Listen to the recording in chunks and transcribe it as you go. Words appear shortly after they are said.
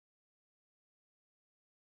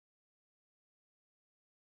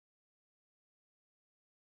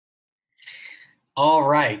All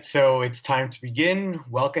right, so it's time to begin.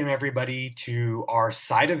 Welcome everybody to our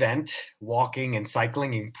side event, Walking and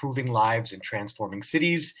Cycling, Improving Lives and Transforming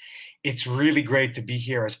Cities. It's really great to be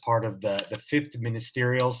here as part of the fifth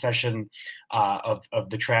ministerial session of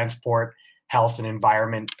the Transport, Health and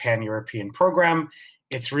Environment Pan-European Program.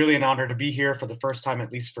 It's really an honor to be here for the first time,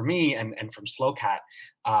 at least for me and from SLOCAT,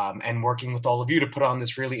 and working with all of you to put on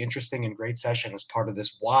this really interesting and great session as part of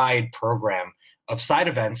this wide program of side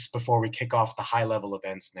events before we kick off the high-level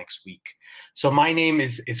events next week. So my name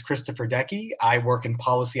is Christopher Dekki. I work in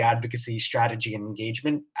policy advocacy, strategy, and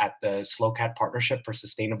engagement at the SLOCAT Partnership for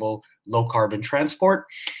Sustainable Low-Carbon Transport,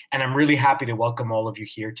 and I'm really happy to welcome all of you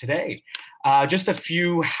here today. Just a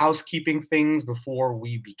few housekeeping things before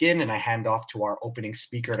we begin, and I hand off to our opening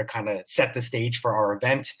speaker to kind of set the stage for our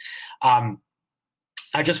event.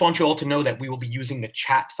 I just want you all to know that we will be using the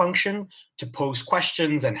chat function to pose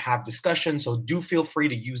questions and have discussion. So do feel free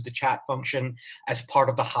to use the chat function as part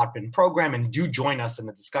of the Hotbin program, and do join us in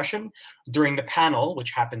the discussion. During the panel,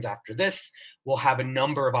 which happens after this, we'll have a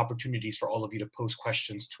number of opportunities for all of you to pose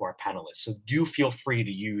questions to our panelists. So do feel free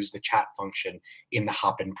to use the chat function in the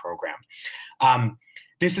Hotbin program.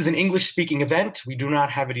 This is an English-speaking event. We do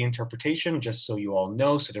not have any interpretation, just so you all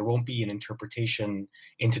know, so there won't be an interpretation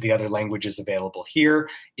into the other languages available here.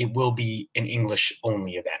 It will be an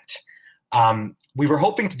English-only event. We were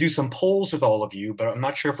hoping to do some polls with all of you, but I'm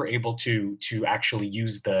not sure if we're able to actually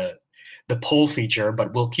use the poll feature,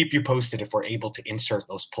 but we'll keep you posted if we're able to insert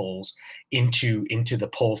those polls into the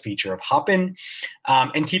poll feature of Hopin.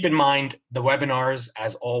 And keep in mind, the webinars,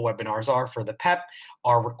 as all webinars are for the PEP,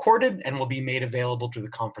 are recorded and will be made available through the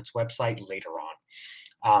conference website later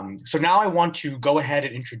on. So now I want to go ahead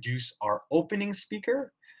and introduce our opening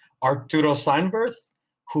speaker, Arturo Steinvorth,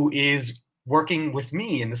 who is working with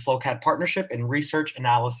me in the SLOCAT partnership in research,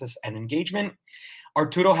 analysis, and engagement.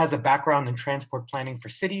 Arturo has a background in transport planning for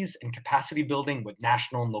cities and capacity building with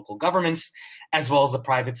national and local governments, as well as the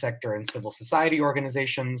private sector and civil society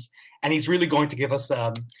organizations. And he's really going to give us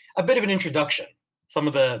a bit of an introduction, some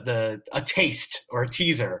of a taste or a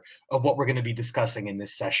teaser of what we're going to be discussing in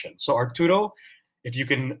this session. So Arturo, if you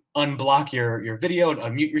can unblock your video and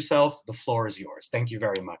unmute yourself, the floor is yours. Thank you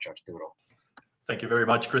very much, Arturo. Thank you very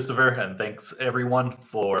much, Christopher, and thanks everyone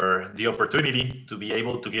for the opportunity to be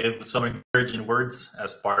able to give some encouraging words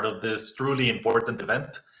as part of this truly important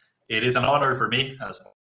event. It is an honor for me as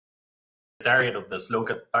Secretariat of the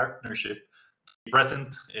SLOCAT Partnership to be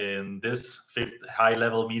present in this fifth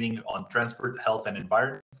high-level meeting on transport, health, and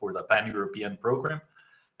environment for the Pan-European program,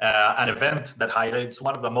 an event that highlights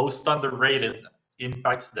one of the most underrated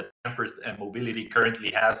impacts that transport and mobility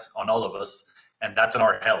currently has on all of us, and that's on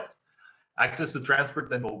our health. Access to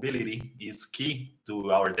transport and mobility is key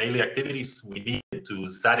to our daily activities. We need to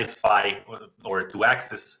satisfy or to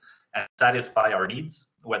access and satisfy our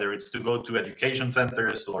needs, whether it's to go to education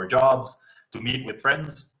centers or jobs, to meet with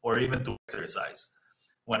friends, or even to exercise.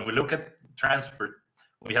 When we look at transport,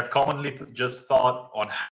 we have commonly just thought on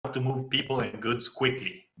how to move people and goods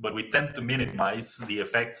quickly, but we tend to minimize the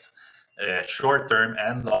effects, short-term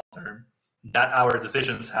and long-term, that our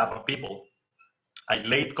decisions have on people. A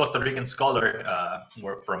late Costa Rican scholar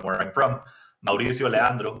from where I'm from, Mauricio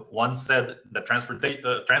Leandro, once said that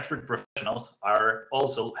transport professionals are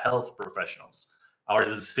also health professionals. Our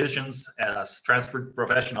decisions as transport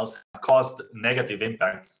professionals have caused negative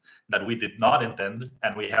impacts that we did not intend,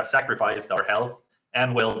 and we have sacrificed our health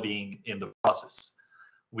and well-being in the process.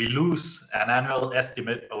 We lose an annual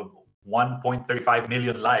estimate of 1.35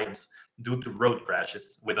 million lives due to road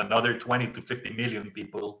crashes, with another 20 to 50 million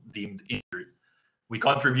people deemed injured. We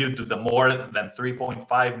contribute to the more than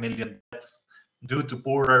 3.5 million deaths due to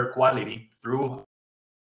poorer quality through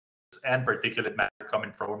and particulate matter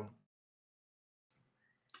coming from.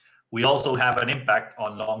 We also have an impact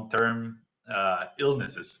on long-term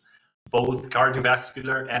illnesses, both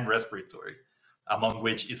cardiovascular and respiratory, among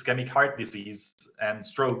which ischemic heart disease and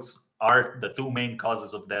strokes are the two main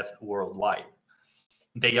causes of death worldwide.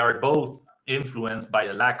 They are both influenced by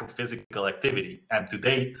a lack of physical activity, and to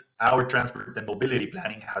date, our transport and mobility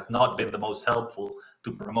planning has not been the most helpful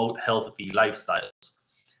to promote healthy lifestyles.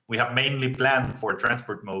 We have mainly planned for a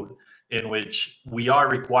transport mode in which we are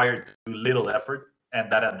required to do little effort,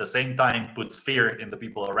 and that at the same time puts fear in the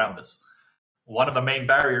people around us. One of the main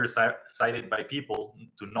barriers cited by people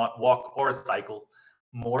to not walk or cycle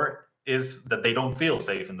more is that they don't feel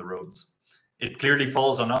safe in the roads. It clearly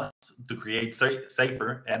falls on us to create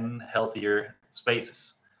safer and healthier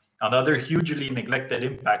spaces. Another hugely neglected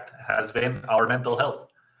impact has been our mental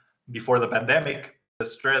health. Before the pandemic, the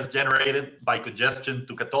stress generated by congestion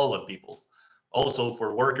took a toll on people. Also,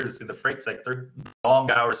 for workers in the freight sector,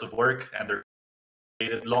 long hours of work and their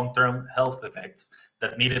created long-term health effects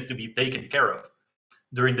that needed to be taken care of.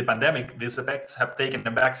 During the pandemic, these effects have taken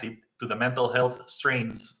a backseat to the mental health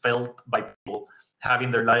strains felt by people having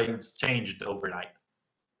their lives changed overnight.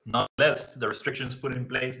 Nonetheless, the restrictions put in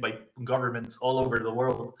place by governments all over the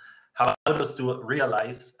world have allowed us to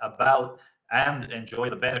realize about and enjoy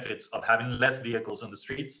the benefits of having less vehicles on the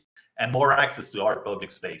streets and more access to our public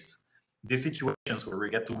space. These situations where we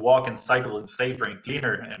get to walk and cycle in safer and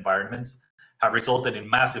cleaner environments have resulted in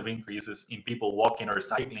massive increases in people walking or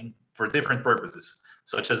cycling for different purposes,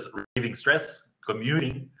 such as relieving stress,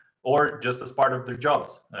 commuting, or just as part of their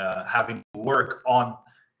jobs, having to work on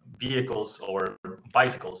vehicles or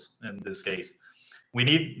bicycles in this case. We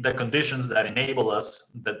need the conditions that enable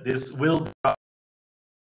us that this will become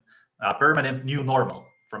a permanent new normal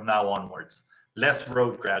from now onwards. Less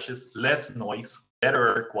road crashes, less noise, better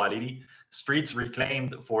air quality, streets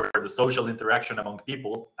reclaimed for the social interaction among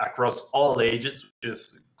people across all ages, which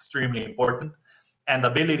is extremely important, and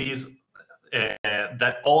abilities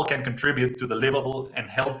that all can contribute to the livable and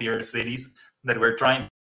healthier cities that we're trying.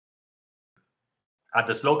 At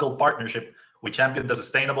this local partnership, we champion the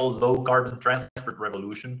sustainable low-carbon transport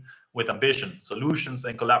revolution with ambition, solutions,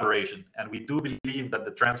 and collaboration. And we do believe that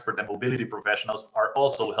the transport and mobility professionals are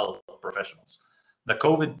also health professionals. The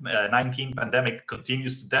COVID-19 pandemic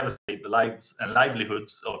continues to devastate the lives and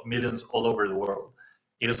livelihoods of millions all over the world.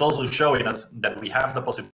 It is also showing us that we have the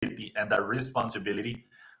possibility and the responsibility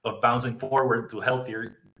of bouncing forward to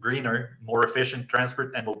healthier, greener, more efficient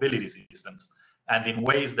transport and mobility systems, and in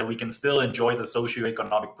ways that we can still enjoy the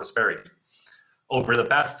socioeconomic prosperity. Over the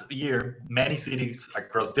past year, many cities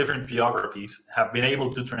across different geographies have been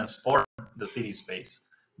able to transform the city space,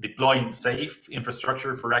 deploying safe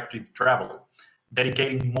infrastructure for active travel,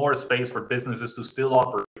 dedicating more space for businesses to still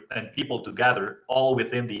operate and people to gather, all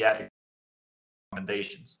within the adequate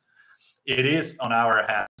recommendations. It is on our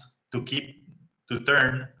hands to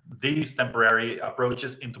turn these temporary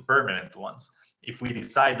approaches into permanent ones, if we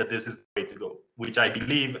decide that this is the way to go, which I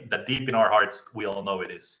believe that deep in our hearts, we all know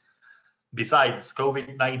it is. Besides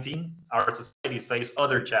COVID-19, our societies face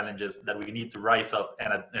other challenges that we need to rise up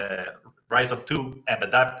to and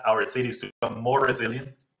adapt our cities to become more resilient,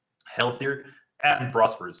 healthier, and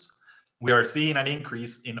prosperous. We are seeing an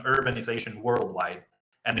increase in urbanization worldwide,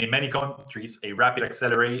 and in many countries, a rapid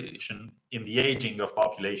acceleration in the aging of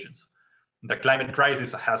populations. The climate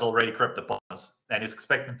crisis has already crept upon us and is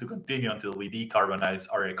expected to continue until we decarbonize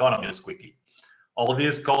our economies quickly. All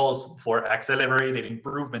this calls for accelerated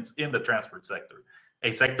improvements in the transport sector,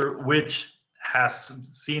 a sector which has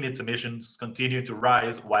seen its emissions continue to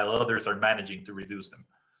rise while others are managing to reduce them.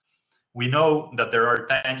 We know that there are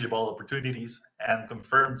tangible opportunities and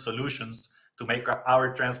confirmed solutions to make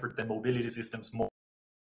our transport and mobility systems more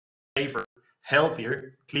safer,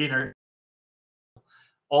 healthier, cleaner,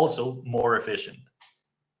 also more efficient.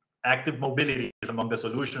 Active mobility is among the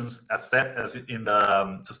solutions as set as in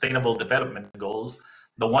the Sustainable Development Goals,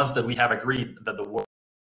 the ones that we have agreed that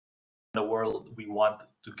the world we want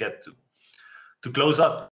to get to. To close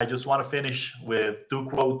up, I just want to finish with two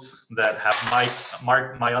quotes that have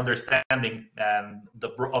marked my understanding and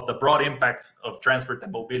of the broad impacts of transport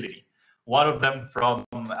and mobility. One of them from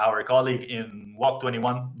our colleague in Walk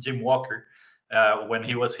 21, Jim Walker, when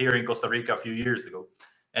he was here in Costa Rica a few years ago.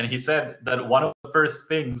 And he said that one of the first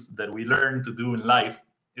things that we learn to do in life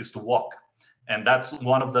is to walk. And that's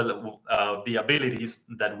one of the abilities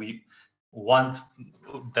that we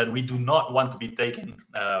do not want to be taken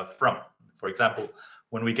from. For example,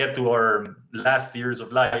 when we get to our last years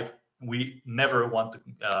of life, we never want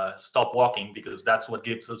to stop walking because that's what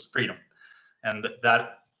gives us freedom. And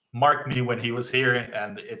that marked me when he was here.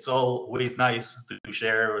 And it's always nice to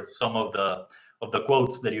share some of the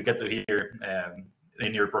quotes that you get to hear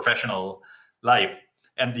in your professional life.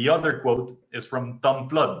 And the other quote is from Tom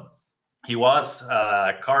Flood. He was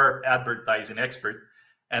a car advertising expert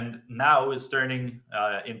and now is turning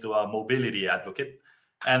into a mobility advocate.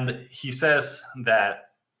 And he says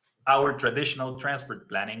that our traditional transport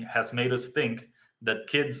planning has made us think that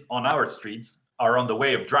kids on our streets are on the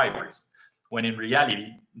way of drivers, when in reality,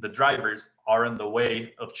 the drivers are on the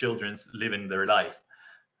way of children's living their life.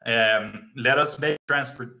 Let us make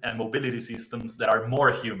transport and mobility systems that are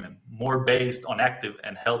more human, more based on active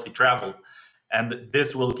and healthy travel. And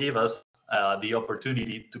this will give us the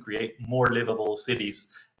opportunity to create more livable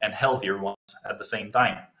cities and healthier ones at the same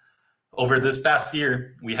time. Over this past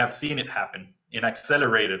year, we have seen it happen in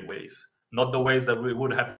accelerated ways, not the ways that we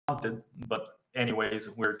would have wanted, but anyways,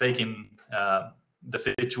 we're taking the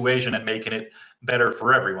situation and making it better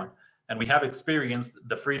for everyone. And we have experienced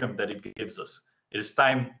the freedom that it gives us. It is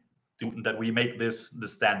time that we make this the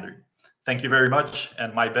standard. Thank you very much,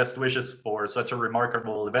 and my best wishes for such a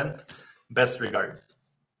remarkable event. Best regards.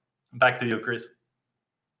 Back to you, Chris.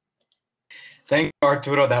 Thank you,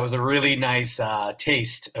 Arturo. That was a really nice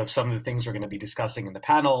taste of some of the things we're going to be discussing in the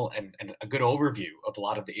panel, and a good overview of a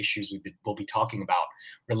lot of the issues we'll be talking about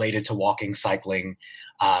related to walking, cycling,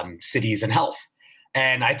 cities, and health.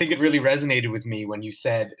 And I think it really resonated with me when you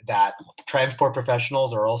said that transport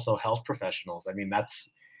professionals are also health professionals. I mean,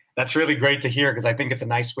 that's really great to hear, because I think it's a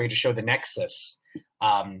nice way to show the nexus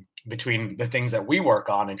between the things that we work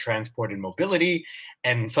on in transport and mobility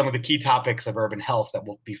and some of the key topics of urban health that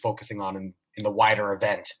we'll be focusing on in the wider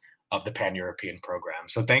event of the Pan-European program.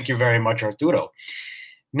 So thank you very much, Arturo.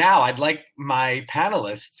 Now, I'd like my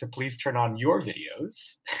panelists to please turn on your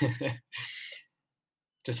videos.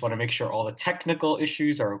 Just want to make sure all the technical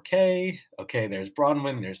issues are okay. Okay, there's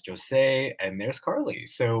Bronwen, there's José, and there's Carly.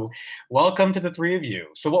 So welcome to the three of you.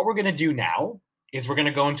 So what we're going to do now is we're going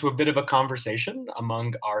to go into a bit of a conversation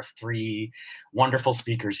among our three wonderful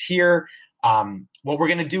speakers here. What we're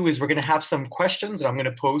going to do is we're going to have some questions that I'm going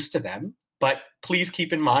to pose to them. But please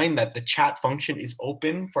keep in mind that the chat function is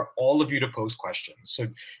open for all of you to pose questions. So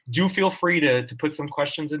do feel free to put some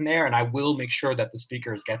questions in there, and I will make sure that the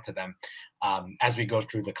speakers get to them as we go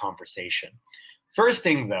through the conversation. First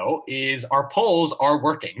thing, though, is our polls are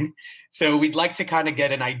working. So we'd like to kind of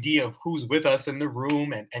get an idea of who's with us in the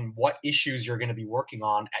room and what issues you're going to be working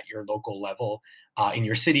on at your local level in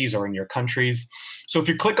your cities or in your countries. So if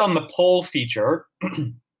you click on the poll feature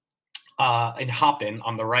in Hopin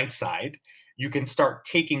on the right side, you can start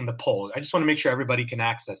taking the poll. I just want to make sure everybody can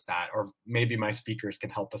access that, or maybe my speakers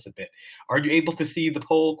can help us a bit. Are you able to see the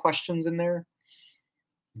poll questions in there?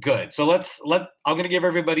 Good. So I'm going to give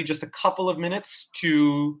everybody just a couple of minutes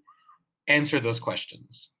to answer those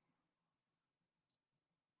questions.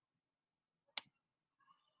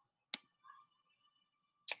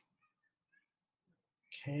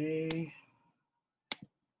 Okay.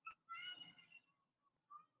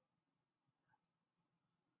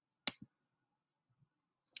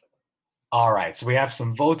 All right, so we have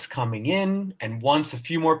some votes coming in, and once a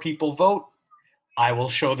few more people vote, I will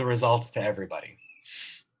show the results to everybody.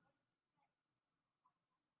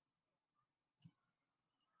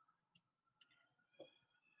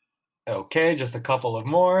 Okay, just a couple of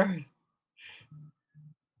more.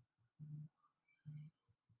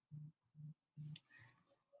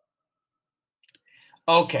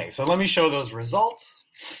 Okay, so let me show those results.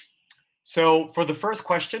 So for the first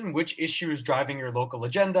question, which issue is driving your local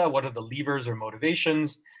agenda? What are the levers or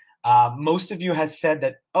motivations? Most of you have said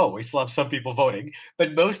that, oh, we still have some people voting,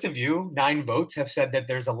 but most of you, 9 votes, have said that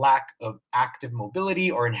there's a lack of active mobility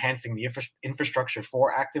or enhancing the infrastructure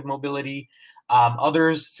for active mobility.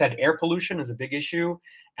 Others said air pollution is a big issue.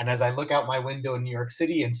 And as I look out my window in New York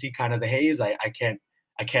City and see kind of the haze, I can't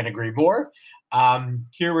agree more.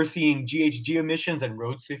 Here we're seeing GHG emissions and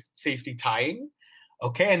road safety tying.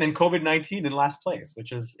 Okay, and then COVID-19 in last place,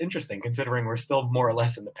 which is interesting considering we're still more or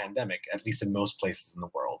less in the pandemic, at least in most places in the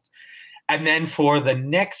world. And then for the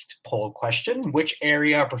next poll question, which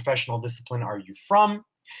area or professional discipline are you from?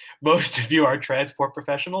 Most of you are transport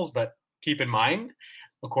professionals, but keep in mind,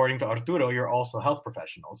 according to Arturo, you're also health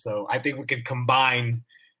professionals. So I think we can combine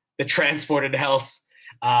the transport and health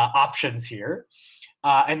options here.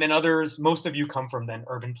 And then others, most of you come from then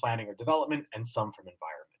urban planning or development, and some from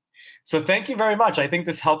environment. So thank you very much. I think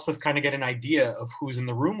this helps us kind of get an idea of who's in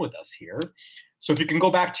the room with us here. So if you can go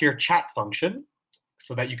back to your chat function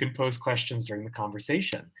so that you can pose questions during the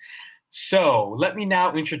conversation. So let me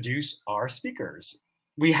now introduce our speakers.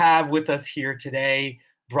 We have with us here today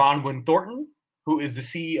Bronwen Thornton, who is the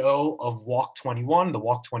CEO of Walk 21, the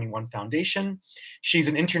Walk 21 Foundation. She's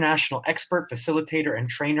an international expert, facilitator, and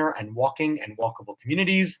trainer in walking and walkable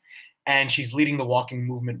communities, and she's leading the walking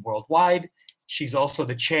movement worldwide. She's also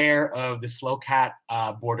the chair of the SLOCAT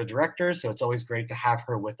board of directors, so it's always great to have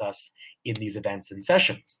her with us in these events and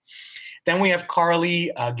sessions. Then we have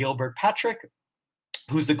Carly Gilbert-Patrick,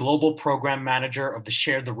 who's the global program manager of the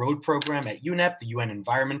Share the Road program at UNEP, the UN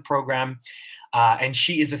Environment Program. And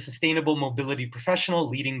she is a sustainable mobility professional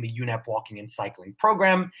leading the UNEP walking and cycling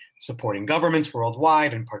program, supporting governments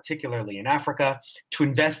worldwide and particularly in Africa to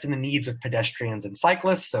invest in the needs of pedestrians and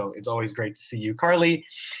cyclists. So it's always great to see you, Carly.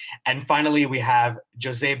 And finally, we have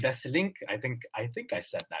José Besselink. I think I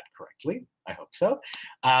said that correctly. I hope so.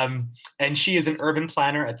 And she is an urban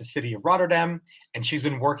planner at the city of Rotterdam, and she's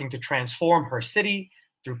been working to transform her city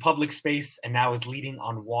through public space and now is leading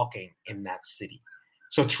on walking in that city.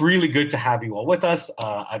 So it's really good to have you all with us,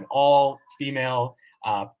 an all-female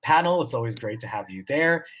panel. It's always great to have you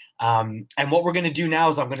there. And what we're going to do now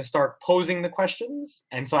is I'm going to start posing the questions.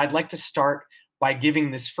 And so I'd like to start by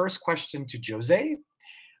giving this first question to José.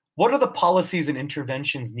 What are the policies and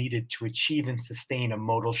interventions needed to achieve and sustain a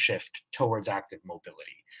modal shift towards active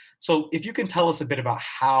mobility? So if you can tell us a bit about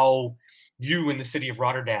how you in the city of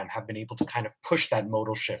Rotterdam have been able to kind of push that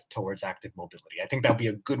modal shift towards active mobility. I think that would be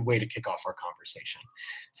a good way to kick off our conversation.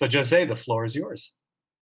 So José, the floor is yours.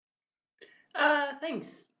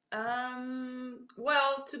 Thanks.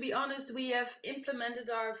 Well, to be honest, we have implemented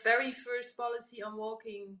our very first policy on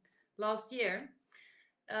walking last year.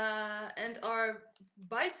 And our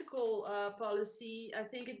bicycle policy, I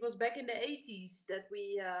think it was back in the 80s that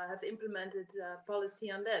we have implemented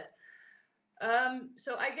policy on that.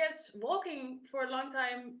 So I guess walking for a long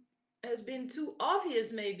time has been too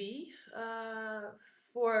obvious maybe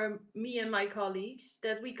for me and my colleagues,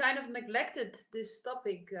 that we kind of neglected this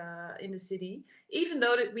topic in the city, even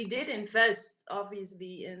though that we did invest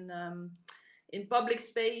obviously in public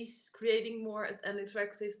space, creating more and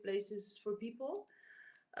attractive places for people.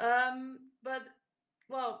 But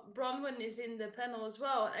well, Bronwen is in the panel as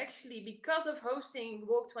well. Actually, because of hosting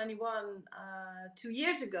Walk 21 2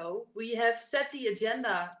 years ago, we have set the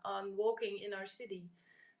agenda on walking in our city.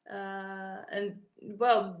 And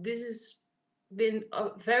well, this has been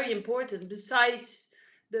very important, besides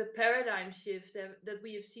the paradigm shift that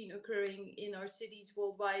we have seen occurring in our cities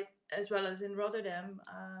worldwide, as well as in Rotterdam,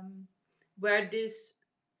 where this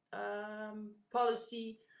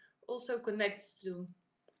policy also connects to.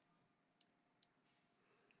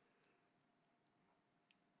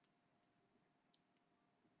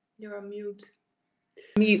 You're on mute.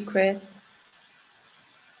 Mute, Chris.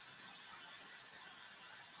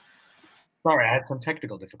 Sorry, I had some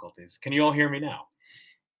technical difficulties. Can you all hear me now?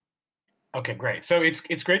 Okay, great. So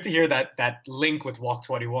it's great to hear that link with Walk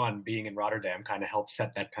 21 being in Rotterdam kind of helped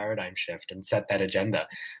set that paradigm shift and set that agenda.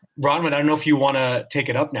 Bronwen, I don't know if you want to take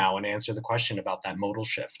it up now and answer the question about that modal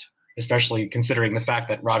shift, especially considering the fact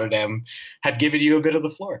that Rotterdam had given you a bit of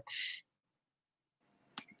the floor.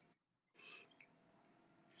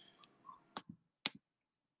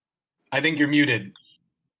 I think you're muted.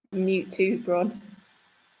 Mute too, Bron.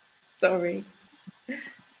 Sorry.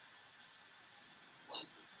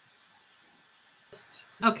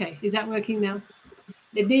 Okay, is that working now?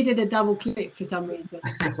 It needed a double click for some reason.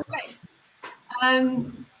 Right.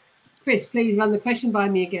 Chris, please run the question by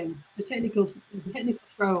me again. The technical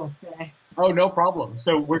throw off there. Oh, no problem.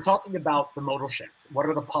 So we're talking about the modal shift. What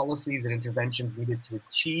are the policies and interventions needed to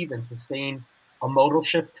achieve and sustain a modal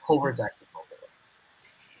shift towards active mobility?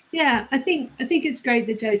 Yeah, I think it's great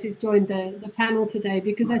that José's joined the panel today,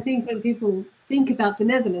 because I think when people think about the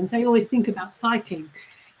Netherlands, they always think about cycling.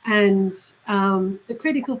 And the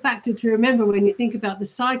critical factor to remember when you think about the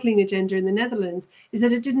cycling agenda in the Netherlands is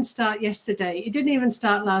that it didn't start yesterday. It didn't even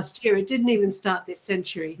start last year. It didn't even start this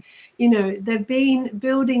century. You know, they've been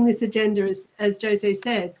building this agenda, as José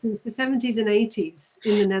said, since the 70s and 80s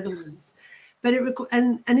in the Netherlands. But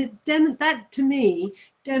that to me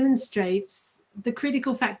demonstrates the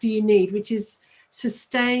critical factor you need, which is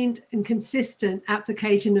sustained and consistent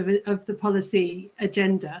application of the policy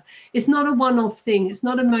agenda. It's not a one-off thing. It's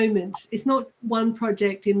not a moment. It's not one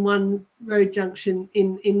project in one road junction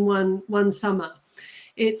in one summer.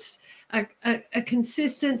 It's a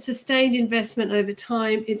consistent, sustained investment over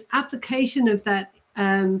time. It's application of that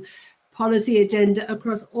policy agenda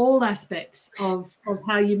across all aspects of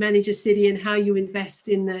how you manage a city and how you invest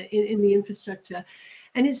in the infrastructure.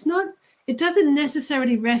 And it doesn't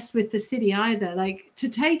necessarily rest with the city either. Like, to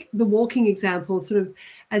take the walking example sort of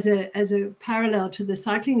as a parallel to the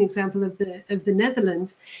cycling example of the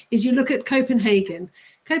Netherlands, is you look at Copenhagen.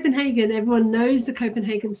 Copenhagen, everyone knows the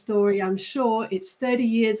Copenhagen story, I'm sure. It's 30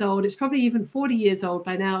 years old. It's probably even 40 years old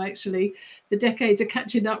by now, actually. The decades are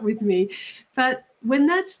catching up with me. But when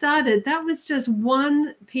that started, that was just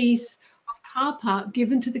one piece of car park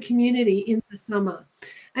given to the community in the summer.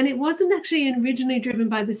 And it wasn't actually originally driven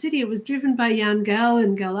by the city. It was driven by Jan Gehl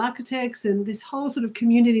and Gehl Architects and this whole sort of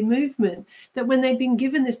community movement, that when they'd been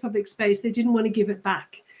given this public space, they didn't want to give it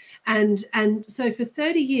back. And so for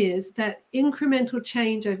 30 years, that incremental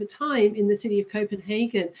change over time in the city of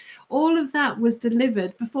Copenhagen, all of that was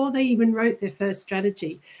delivered before they even wrote their first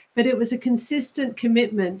strategy. But it was a consistent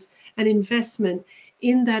commitment and investment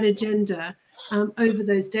in that agenda over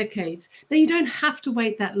those decades. Now, you don't have to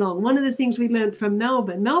wait that long. One of the things we learned from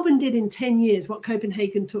Melbourne did in 10 years what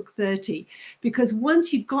Copenhagen took 30, because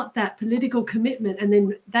once you've got that political commitment and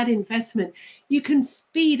then that investment, you can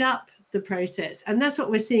speed up the process. And that's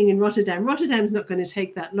what we're seeing in Rotterdam. Rotterdam's not going to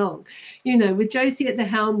take that long. You know, with José at the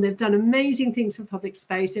helm, they've done amazing things for public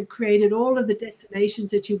space. They've created all of the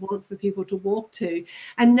destinations that you want for people to walk to.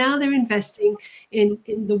 And now they're investing in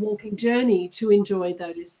the walking journey to enjoy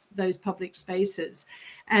those public spaces.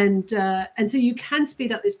 And so you can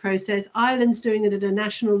speed up this process. Ireland's doing it at a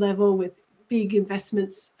national level with big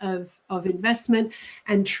investments of investment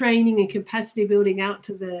and training and capacity building out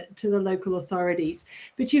to the local authorities.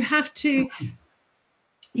 But you have to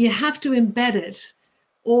embed it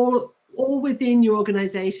all within your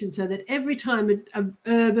organization, so that every time an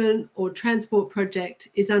urban or transport project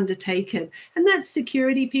is undertaken, and that's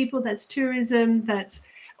security people, that's tourism, that's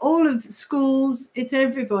all of schools, it's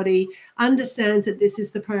everybody understands that this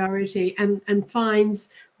is the priority and finds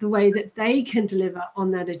the way that they can deliver on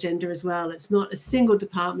that agenda as well. It's not a single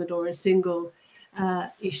department or a single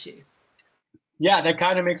issue. Yeah, that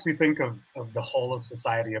kind of makes me think of the whole of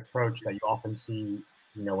society approach that you often see,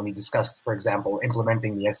 you know, when you discuss, for example,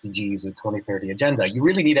 implementing the SDGs, the 2030 agenda. You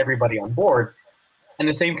really need everybody on board. And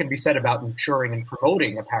the same can be said about ensuring and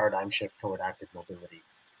promoting a paradigm shift toward active mobility.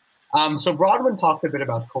 So Bronwen talked a bit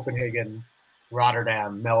about Copenhagen,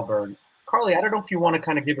 Rotterdam, Melbourne. Carly, I don't know if you want to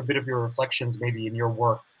kind of give a bit of your reflections maybe in your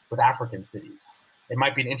work with African cities. It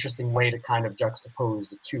might be an interesting way to kind of juxtapose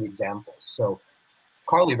the two examples. So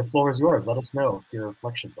Carly, the floor is yours. Let us know your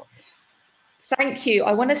reflections on this. Thank you.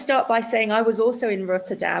 I want to start by saying I was also in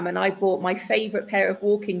Rotterdam and I bought my favorite pair of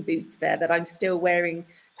walking boots there that I'm still wearing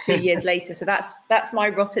 2 years later. So that's my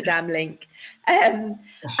Rotterdam link. And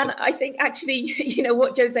I think actually, you know,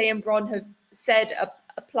 what José and Bron have said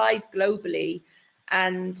applies globally.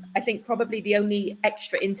 And I think probably the only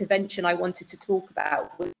extra intervention I wanted to talk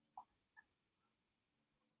about was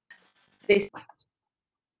this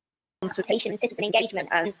consultation and citizen engagement.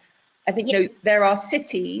 And I think, you know, there are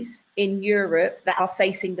cities in Europe that are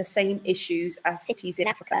facing the same issues as cities in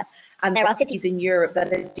Africa. And there are cities in Europe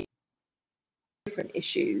that are different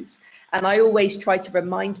issues. And I always try to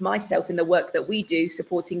remind myself in the work that we do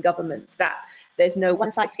supporting governments that there's no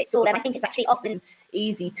one size fits all. And I think it's actually often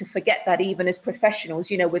easy to forget that even as professionals,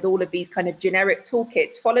 you know, with all of these kind of generic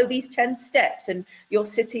toolkits, follow these 10 steps and your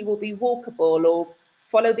city will be walkable, or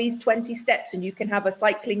follow these 20 steps and you can have a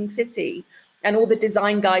cycling city, and all the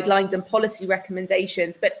design guidelines and policy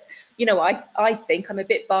recommendations. But, you know, I think I'm a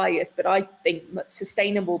bit biased, but I think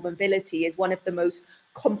sustainable mobility is one of the most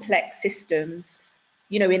complex systems,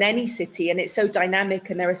 you know, in any city, and it's so dynamic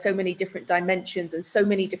and there are so many different dimensions and so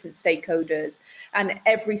many different stakeholders, and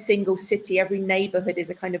every single city, every neighborhood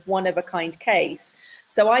is a kind of one of a kind case.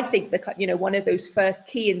 So I think that, you know, one of those first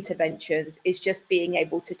key interventions is just being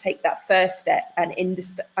able to take that first step and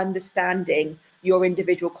understanding your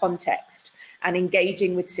individual context and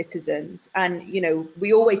engaging with citizens. And, you know,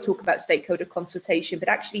 we always talk about stakeholder consultation, but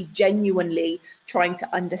actually genuinely trying to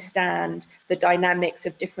understand the dynamics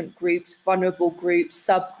of different groups, vulnerable groups,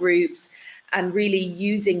 subgroups, and really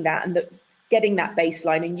using that and getting that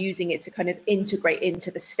baseline and using it to kind of integrate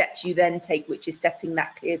into the steps you then take, which is setting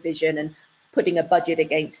that clear vision and putting a budget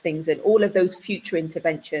against things and all of those future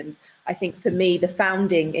interventions. I think for me, the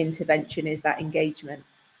founding intervention is that engagement.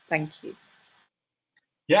 Thank you.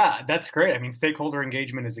 Yeah, that's great. I mean, stakeholder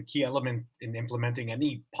engagement is a key element in implementing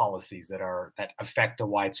any policies that affect a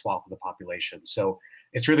wide swath of the population. So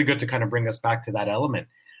it's really good to kind of bring us back to that element.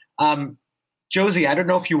 José, I don't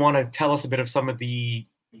know if you want to tell us a bit of some of maybe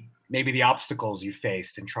the obstacles you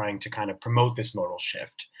faced in trying to kind of promote this modal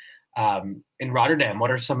shift. In Rotterdam,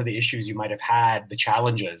 what are some of the issues you might have had, the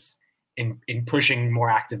challenges in pushing more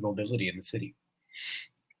active mobility in the city?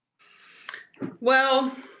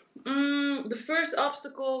 Well, the first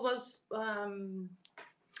obstacle was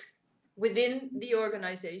within the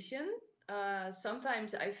organization.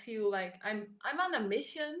 Sometimes I feel like I'm on a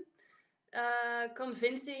mission,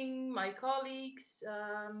 convincing my colleagues,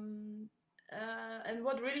 and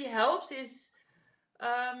what really helps is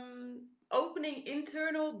opening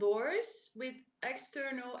internal doors with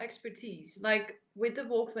external expertise, like with the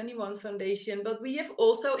Walk 21 Foundation. But we have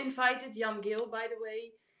also invited Jan Gill, by the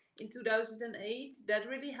way, in 2008. That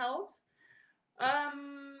really helped.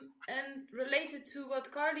 And related to what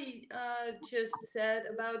Carly just said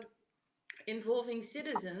about involving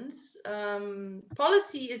citizens,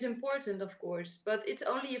 policy is important, of course, but it's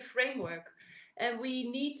only a framework. And we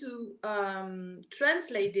need to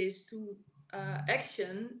translate this to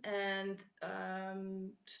action and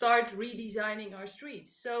start redesigning our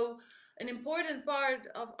streets. So an important part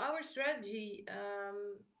of our strategy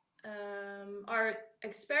are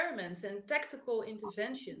experiments and tactical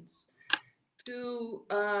interventions to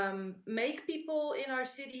make people in our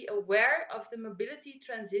city aware of the mobility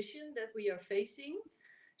transition that we are facing,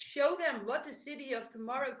 show them what the city of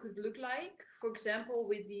tomorrow could look like. For example,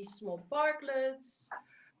 with these small parklets.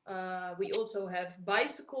 We also have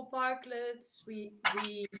bicycle parklets. We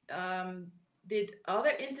did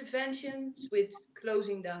other interventions with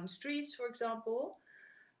closing down streets, for example.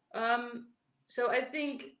 So I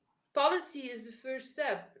think policy is the first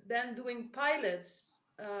step. Then doing pilots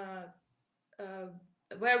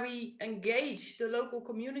where we engage the local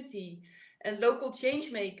community and local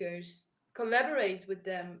change makers, collaborate with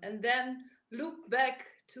them, and then loop back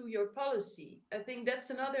to your policy. I think that's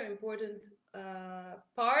another important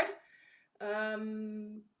part,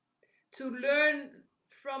 to learn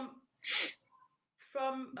from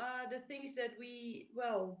the things that we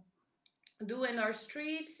do in our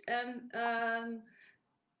streets, and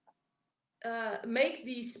make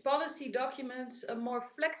these policy documents a more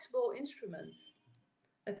flexible instrument.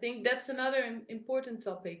 I think that's another important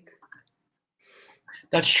topic.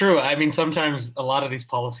 That's true. I mean, sometimes a lot of these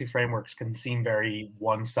policy frameworks can seem very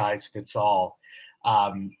one size fits all.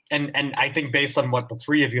 And I think based on what the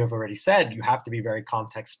three of you have already said, you have to be very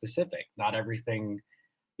context specific. Not everything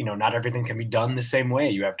can be done the same way.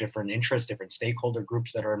 You have different interests, different stakeholder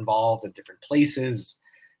groups that are involved in different places,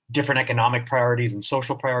 different economic priorities and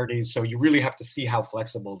social priorities. So you really have to see how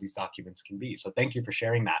flexible these documents can be. So thank you for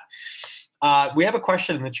sharing that. We have a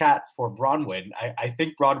question in the chat for Bronwen. I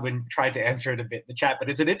think Bronwen tried to answer it a bit in the chat, but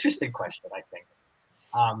it's an interesting question, I think,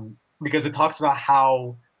 because it talks about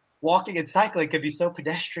how walking and cycling can be so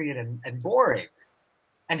pedestrian and boring.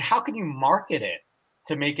 And how can you market it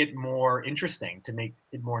to make it more interesting, to make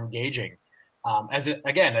it more engaging? As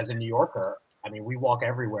a New Yorker, I mean, we walk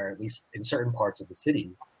everywhere, at least in certain parts of the city.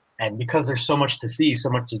 And because there's so much to see, so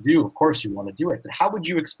much to do, of course you want to do it. But how would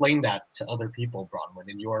you explain that to other people, Bronwen,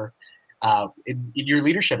 in your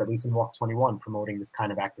leadership, at least in Walk 21, promoting this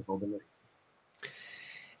kind of active mobility?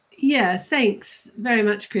 Yeah, thanks very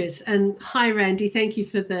much, Chris. And hi, Randy. Thank you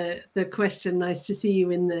for the question. Nice to see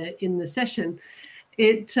you in the session.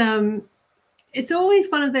 It's always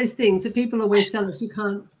one of those things that people always tell us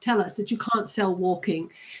that you can't sell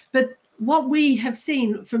walking. But what we have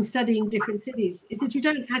seen from studying different cities is that you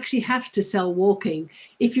don't actually have to sell walking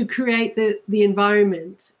if you create the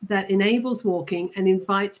environment that enables walking and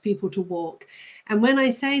invites people to walk. And when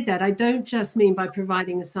I say that, I don't just mean by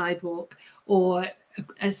providing a sidewalk or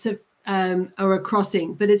a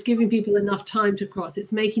crossing, but it's giving people enough time to cross.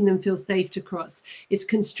 It's making them feel safe to cross. It's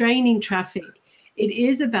constraining traffic. It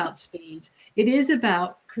is about speed. It is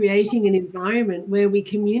about creating an environment where we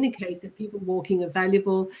communicate that people walking are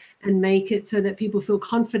valuable and make it so that people feel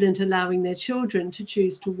confident allowing their children to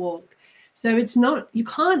choose to walk. So it's not, you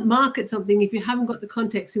can't market something if you haven't got the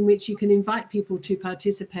context in which you can invite people to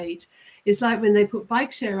participate. It's like when they put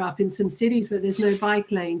bike share up in some cities where there's no bike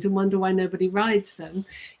lanes and wonder why nobody rides them.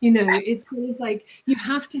 You know, it's sort of like you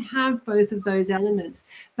have to have both of those elements,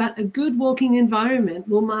 but a good walking environment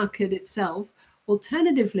will market itself.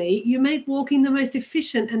 Alternatively, you make walking the most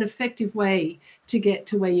efficient and effective way to get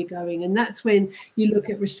to where you're going. And that's when you look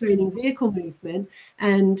at restraining vehicle movement.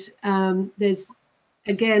 And there's,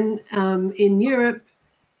 again, in Europe,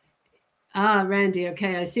 Randy,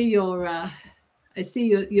 okay, I see your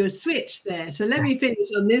switch there. So let me finish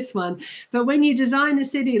on this one. But when you design a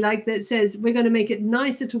city like that says, we're going to make it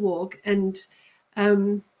nicer to walk, and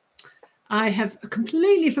I have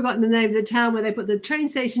completely forgotten the name of the town where they put the train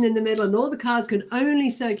station in the middle and all the cars can only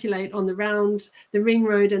circulate on the ring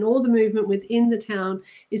road, and all the movement within the town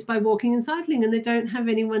is by walking and cycling, and they don't have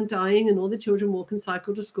anyone dying, and all the children walk and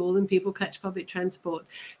cycle to school and people catch public transport.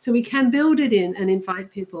 So we can build it in and invite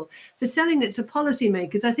people. For selling it to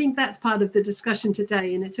policymakers, I think that's part of the discussion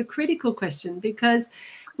today, and it's a critical question because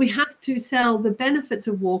we have to sell the benefits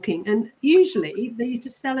of walking. And usually they used to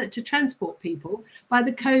sell it to transport people by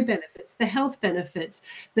the co-benefits, the health benefits,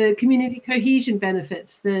 the community cohesion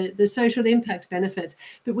benefits, the social impact benefits.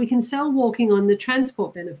 But we can sell walking on the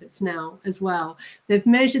transport benefits now as well. They've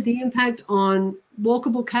measured the impact on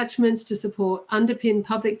walkable catchments to support underpin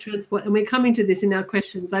public transport. And we're coming to this in our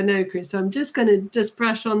questions, I know, Chris, so I'm just going to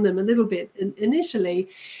brush on them a little bit initially,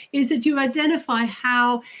 is that you identify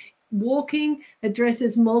how walking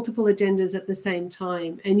addresses multiple agendas at the same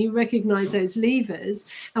time, and you recognize those levers,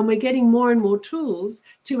 and we're getting more and more tools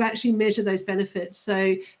to actually measure those benefits.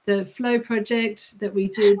 So the Flow project that we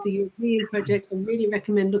did, the European project, I really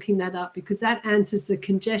recommend looking that up because that answers the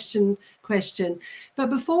congestion question. But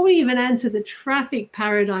before we even answer the traffic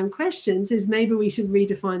paradigm questions, is maybe we should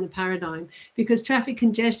redefine the paradigm, because traffic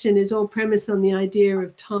congestion is all premised on the idea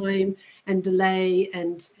of time and delay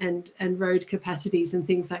and road capacities and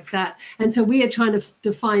things like that. And so we are trying to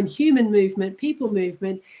define human movement, people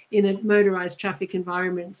movement in a motorized traffic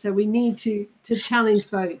environment. So we need to challenge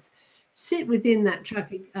both. Sit within that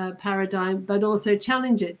traffic paradigm, but also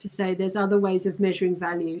challenge it to say there's other ways of measuring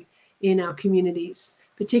value in our communities,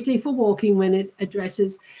 particularly for walking, when it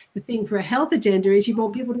addresses the thing for a health agenda is you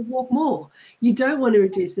want people to walk more. You don't want to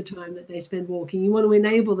reduce the time that they spend walking. You want to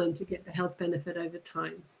enable them to get the health benefit over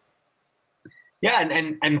time. Yeah,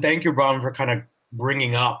 and thank you, Bronwen, for kind of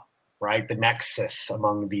bringing up, right, the nexus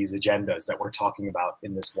among these agendas that we're talking about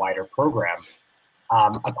in this wider program.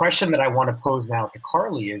 A question that I want to pose now to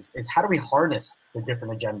Carly is how do we harness the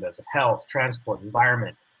different agendas of health, transport,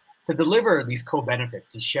 environment to deliver these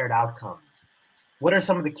co-benefits, these shared outcomes? What are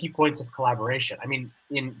some of the key points of collaboration? I mean,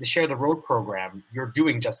 in the Share the Road program, you're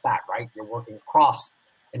doing just that, right? You're working across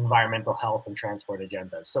environmental, health, and transport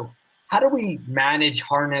agendas. So how do we manage,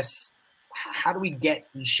 harness, how do we get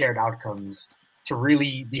these shared outcomes to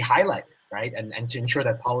really be highlighted, right? And to ensure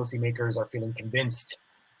that policymakers are feeling convinced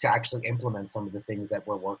to actually implement some of the things that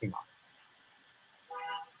we're working on.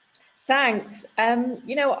 Thanks.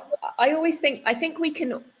 You know, I think we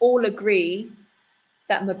can all agree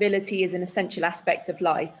that mobility is an essential aspect of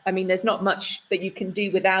life. I mean, there's not much that you can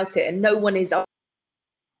do without it, and no one is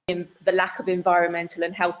in the lack of environmental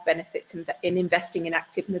and health benefits in investing in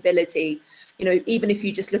active mobility. You know, even if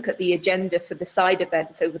you just look at the agenda for the side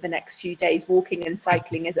events over the next few days, walking and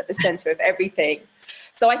cycling is at the center of everything.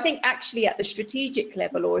 So I think actually at the strategic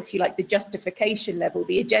level, or if you like the justification level,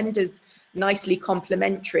 the agenda's nicely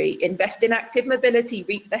complementary. Invest in active mobility,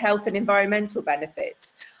 reap the health and environmental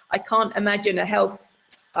benefits. I can't imagine a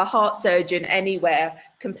heart surgeon anywhere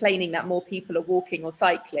complaining that more people are walking or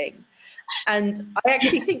cycling. And I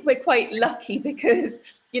actually think we're quite lucky because,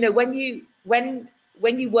 you know, when you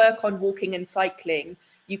work on walking and cycling,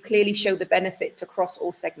 you clearly show the benefits across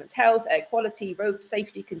all segments: health, air quality, road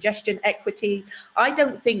safety, congestion, equity. I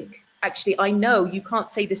don't think, actually, I know you can't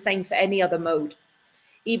say the same for any other mode.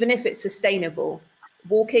 Even if it's sustainable,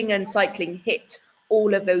 walking and cycling hit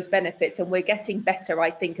all of those benefits, and we're getting better,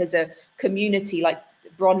 I think, as a community, like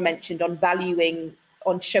Bron mentioned,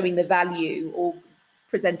 on showing the value or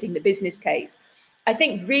presenting the business case. I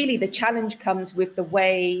think really the challenge comes with the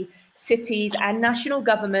way cities and national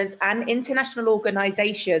governments and international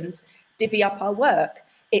organizations divvy up our work.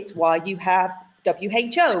 It's why you have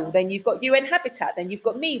WHO, then you've got UN Habitat, then you've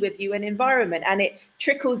got me with UN Environment, and it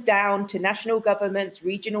trickles down to national governments,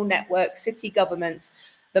 regional networks, city governments.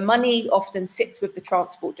 The money often sits with the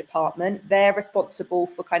transport department. They're responsible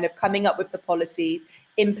for kind of coming up with the policies,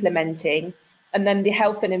 implementing, and then the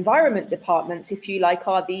health and environment departments, if you like,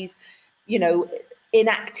 are these, you know,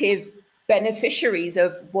 inactive beneficiaries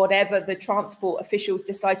of whatever the transport officials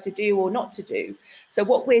decide to do or not to do. So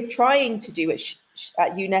what we're trying to do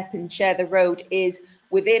at UNEP and Share the Road is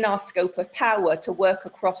within our scope of power to work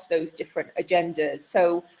across those different agendas.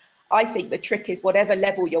 So I think the trick is whatever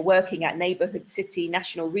level you're working at, neighborhood, city,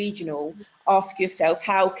 national, regional, ask yourself,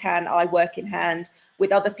 how can I work in hand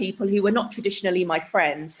with other people who are not traditionally my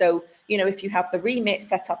friends? So, you know, if you have the remit,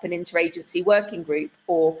 set up an interagency working group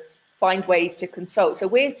or find ways to consult. So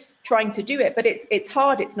we're trying to do it, but it's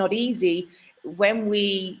hard, it's not easy. When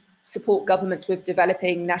we support governments with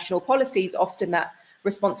developing national policies, often that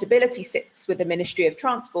responsibility sits with the Ministry of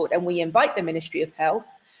Transport, and we invite the Ministry of Health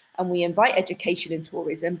and we invite education and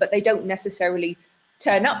tourism, but they don't necessarily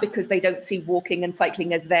turn up because they don't see walking and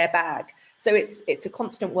cycling as their bag. So it's a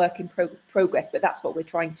constant work in progress, but that's what we're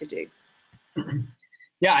trying to do.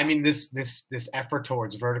 Yeah, I mean, this effort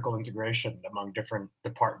towards vertical integration among different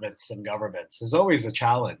departments and governments is always a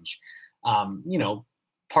challenge. You know,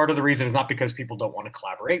 part of the reason is not because people don't want to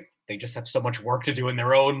collaborate. They just have so much work to do in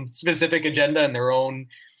their own specific agenda and their own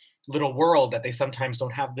little world that they sometimes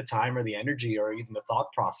don't have the time or the energy or even the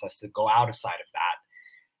thought process to go outside of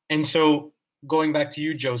that. And so going back to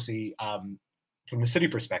you, José, from the city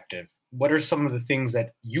perspective, what are some of the things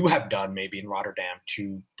that you have done maybe in Rotterdam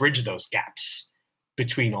to bridge those gaps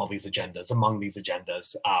between all these agendas, among these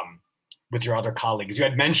agendas, with your other colleagues? You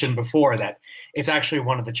had mentioned before that it's actually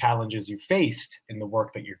one of the challenges you faced in the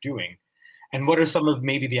work that you're doing. And what are some of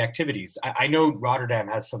maybe the activities? I know Rotterdam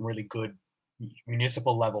has some really good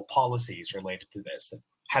municipal level policies related to this.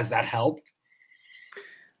 Has that helped?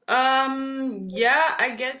 Yeah,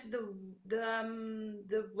 I guess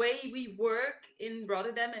the way we work in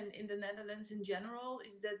Rotterdam and in the Netherlands in general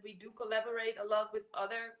is that we do collaborate a lot with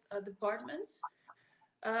other departments.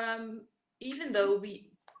 Even though we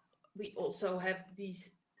we also have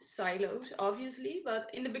these silos, obviously, but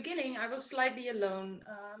in the beginning I was slightly alone,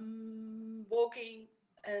 walking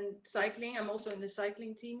and cycling. I'm also in the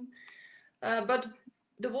cycling team, but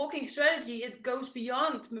the walking strategy, it goes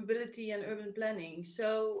beyond mobility and urban planning.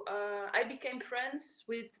 So I became friends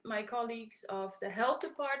with my colleagues of the health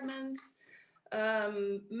department,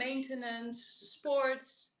 maintenance,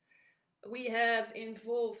 sports. We have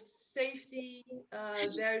involved safety.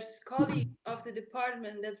 There's colleagues of the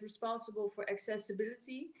department that's responsible for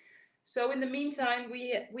accessibility. So in the meantime,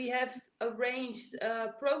 we have arranged a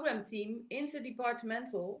program team,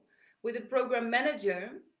 interdepartmental, with a program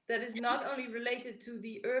manager that is not only related to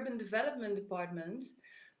the urban development department,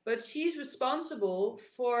 but she's responsible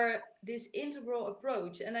for this integral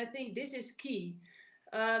approach. And I think this is key,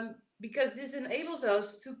 because this enables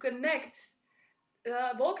us to connect.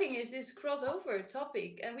 Walking is this crossover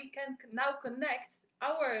topic, and we can now connect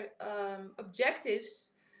our objectives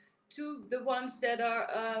to the ones that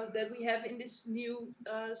are that we have in this new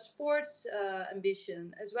sports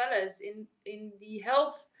ambition, as well as in the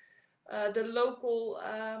health, the local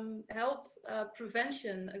health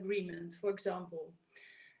prevention agreement, for example.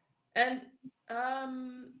 And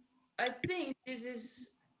I think this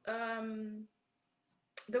is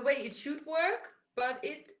the way it should work. But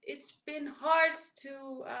it's been hard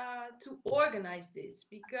to organize this,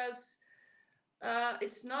 because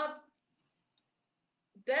it's not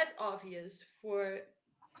that obvious for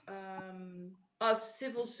us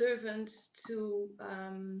civil servants to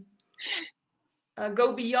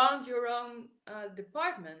go beyond your own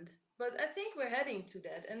department. But I think we're heading to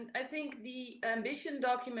that. And I think the ambition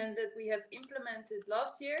document that we have implemented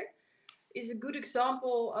last year is a good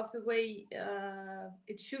example of the way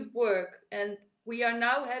it should work. And we are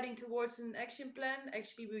now heading towards an action plan.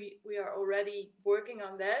 Actually, we are already working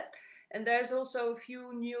on that. And there's also a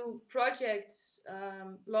few new projects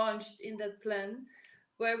launched in that plan,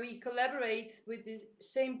 where we collaborate with the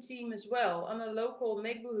same team as well on a local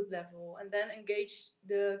neighborhood level, and then engage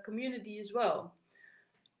the community as well.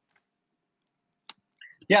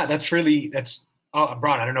 Yeah, that's oh,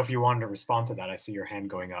 Bron, I don't know if you wanted to respond to that. I see your hand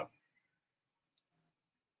going up.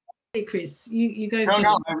 Hey, Chris, you go.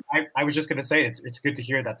 No, I was just going to say it's good to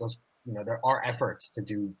hear that those, there are efforts to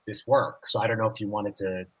do this work. So I don't know if you wanted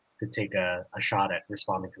to take a shot at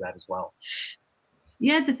responding to that as well.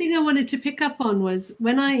 Yeah, the thing I wanted to pick up on was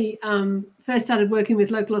when I first started working with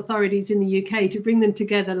local authorities in the UK to bring them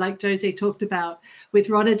together, like José talked about with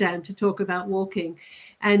Rotterdam, to talk about walking.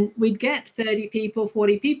 And we'd get 30 people,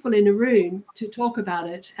 40 people in a room to talk about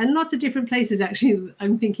it. And lots of different places, actually,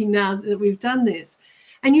 I'm thinking now that we've done this.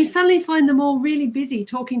 And you suddenly find them all really busy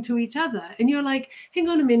talking to each other. And you're like, hang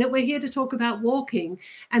on a minute, we're here to talk about walking.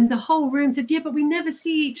 And the whole room said, yeah, but we never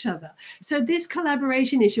see each other. So this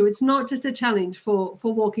collaboration issue, it's not just a challenge for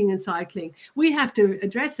walking and cycling. We have to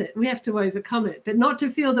address it. We have to overcome it, but not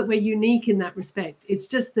to feel that we're unique in that respect. It's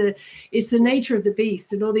just it's the nature of the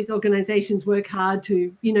beast. And all these organizations work hard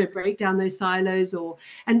to, break down those silos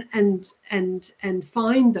and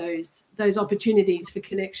find those opportunities for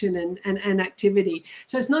connection and activity.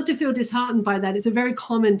 So it's not to feel disheartened by that. It's a very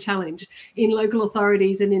common challenge in local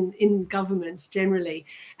authorities and in governments generally.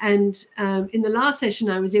 And in the last session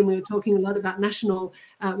I was in, we were talking a lot about national,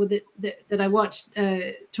 that I watched,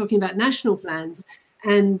 talking about national plans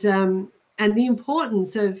and the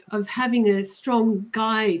importance of having a strong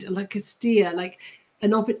guide, like a steer, like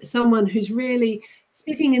someone who's really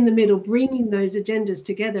sitting in the middle, bringing those agendas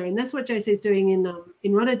together. And that's what José is doing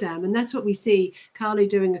in Rotterdam. And that's what we see Carly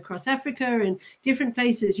doing across Africa and different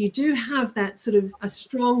places. You do have that sort of a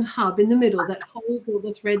strong hub in the middle that holds all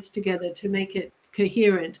the threads together to make it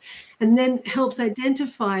coherent, and then helps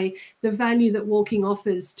identify the value that walking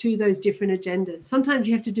offers to those different agendas. Sometimes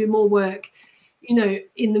you have to do more work in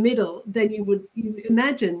the middle than you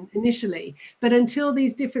imagine initially. But until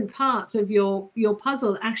these different parts of your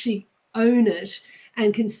puzzle actually own it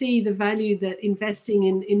and can see the value that investing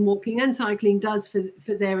in walking and cycling does for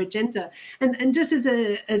their agenda. And just as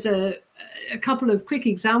a couple of quick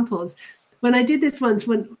examples, when I did this once,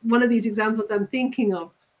 one of these examples I'm thinking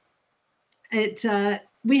of,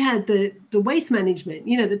 we had the waste management,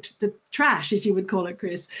 the trash, as you would call it,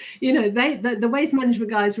 Chris. The waste management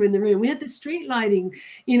guys were in the room. We had the street lighting,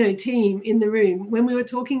 team in the room when we were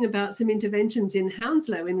talking about some interventions in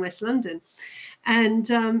Hounslow in West London. And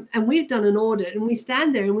we've done an audit, and we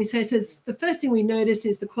stand there and we say, so the first thing we notice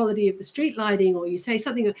is the quality of the street lighting, or you say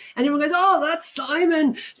something and everyone goes, oh, that's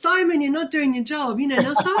Simon, you're not doing your job.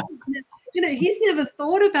 Now Simon's he's never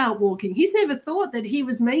thought about walking. He's never thought that he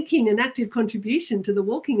was making an active contribution to the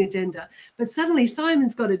walking agenda. But suddenly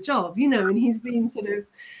Simon's got a job, and he's been sort of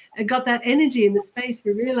got that energy in the space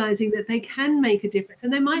for realizing that they can make a difference,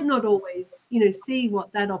 and they might not always, see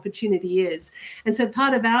what that opportunity is. And so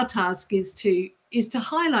part of our task is to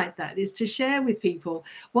highlight that, is to share with people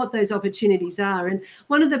what those opportunities are. And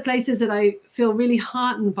one of the places that I feel really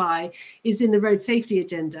heartened by is in the road safety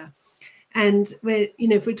agenda. And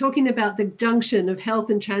if we're talking about the junction of health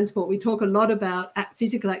and transport, we talk a lot about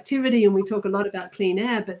physical activity and we talk a lot about clean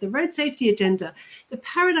air, but the road safety agenda, the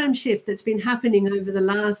paradigm shift that's been happening over the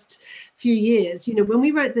last few years, when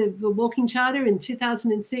we wrote the walking charter in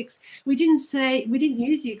 2006, we didn't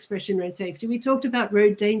use the expression road safety. We talked about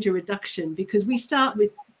road danger reduction, because we start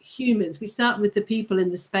with humans, we start with the people in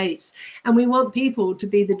the space, and we want people to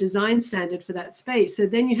be the design standard for that space. So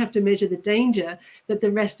then you have to measure the danger that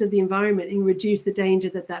the rest of the environment, and reduce the danger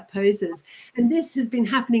that poses. And this has been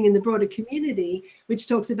happening in the broader community, which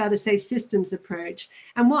talks about a safe systems approach.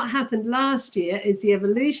 And what happened last year is the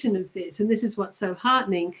evolution of this, and this is what's so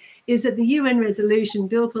heartening, is that the UN resolution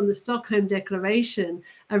built on the Stockholm Declaration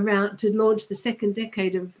around to launch the second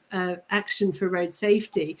decade of action for road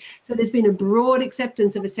safety. So there's been a broad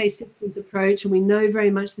acceptance of a safe systems approach, and we know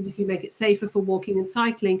very much that if you make it safer for walking and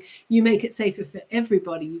cycling, you make it safer for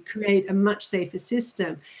everybody. You create a much safer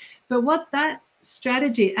system. But what that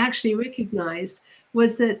strategy actually recognized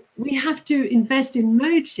was that we have to invest in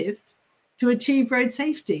mode shift to achieve road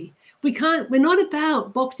safety. We're not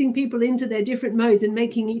about boxing people into their different modes and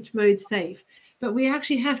making each mode safe, but we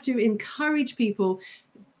actually have to encourage people.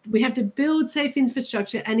 We have to build safe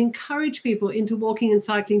infrastructure and encourage people into walking and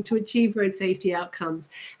cycling to achieve road safety outcomes.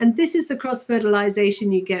 And this is the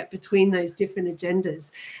cross-fertilization you get between those different agendas.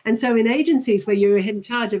 And so in agencies where you're in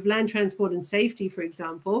charge of land transport and safety, for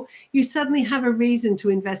example, you suddenly have a reason to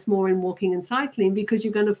invest more in walking and cycling, because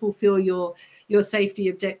you're going to fulfill your safety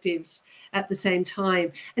objectives at the same time.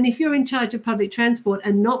 And if you're in charge of public transport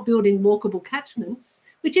and not building walkable catchments,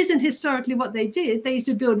 which isn't historically what they did. They used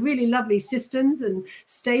to build really lovely systems and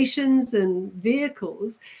stations and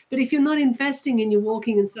vehicles. But if you're not investing in your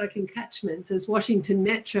walking and cycling catchments, as Washington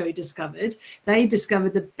Metro discovered, they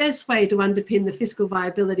discovered the best way to underpin the fiscal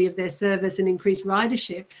viability of their service and increase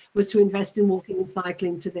ridership was to invest in walking and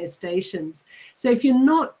cycling to their stations. So if you're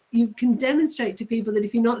not, you can demonstrate to people that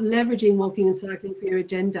if you're not leveraging walking and cycling for your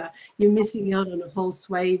agenda, you're missing out on a whole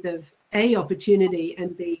swathe of A, opportunity,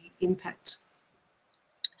 and B, impact.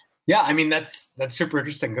 Yeah, I mean, that's super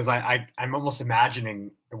interesting, because I'm almost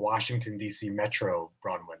imagining the Washington, D.C. Metro,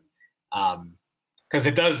 Bronwen, because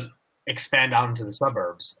it does expand out into the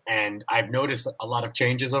suburbs. And I've noticed a lot of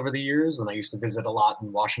changes over the years when I used to visit a lot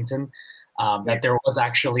in Washington, that there was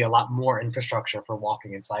actually a lot more infrastructure for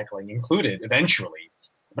walking and cycling included eventually.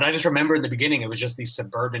 But I just remember in the beginning, it was just these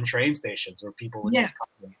suburban train stations where people would just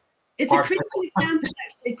come. It's a critical example,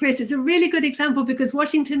 actually, Chris. It's a really good example, because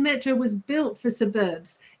Washington Metro was built for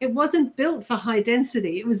suburbs. It wasn't built for high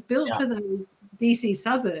density. It was built for the DC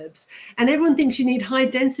suburbs. And everyone thinks you need high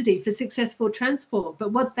density for successful transport.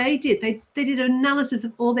 But what they did, they did an analysis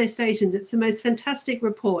of all their stations. It's the most fantastic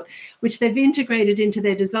report, which they've integrated into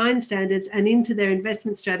their design standards and into their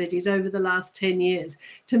investment strategies over the last 10 years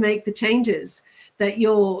to make the changes that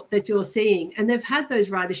you're seeing. And they've had those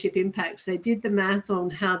ridership impacts. They did the math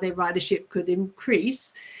on how their ridership could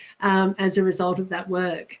increase as a result of that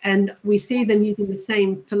work. And we see them using the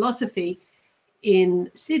same philosophy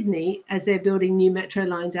in Sydney as they're building new metro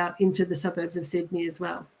lines out into the suburbs of Sydney as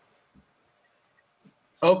well.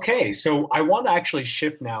 Okay, so I want to actually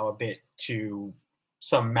shift now a bit to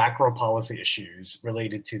some macro policy issues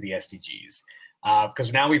related to the SDGs,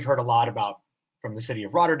 because now we've heard a lot about from the city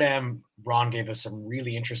of Rotterdam. Ron gave us some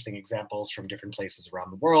really interesting examples from different places around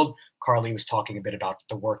the world. Carly was talking a bit about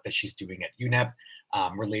the work that she's doing at UNEP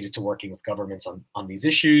related to working with governments on these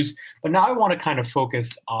issues. But now I want to kind of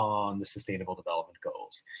focus on the Sustainable Development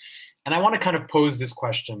Goals. And I want to kind of pose this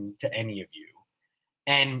question to any of you.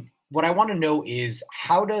 And what I want to know is,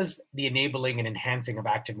 how does the enabling and enhancing of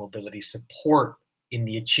active mobility support in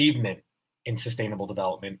the achievement in sustainable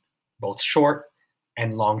development, both short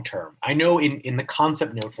and long term? I know in the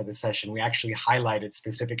concept note for this session, we actually highlighted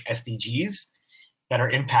specific SDGs that are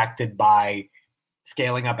impacted by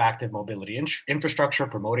scaling up active mobility infrastructure,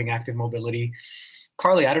 promoting active mobility.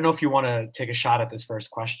 Carly, I don't know if you want to take a shot at this first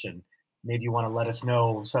question. Maybe you want to let us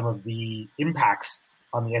know some of the impacts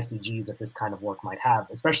on the SDGs that this kind of work might have,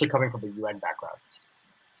 especially coming from the UN background.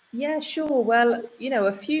 Yeah, sure. Well,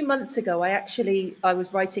 a few months ago, I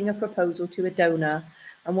was writing a proposal to a donor,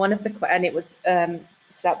 and it was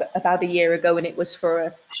about a year ago, and it was for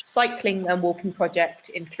a cycling and walking project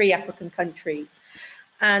in 3 African countries.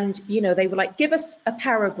 And, they were like, give us a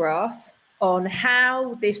paragraph on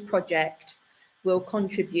how this project will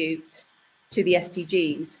contribute to the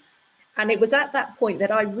SDGs. And it was at that point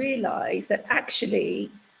that I realized that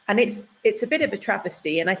actually, and it's a bit of a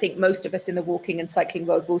travesty, and I think most of us in the walking and cycling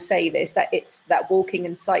world will say this, that walking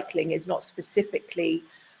and cycling is not specifically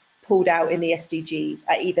pulled out in the SDGs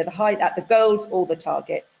at either the goals or the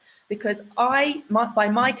targets. Because by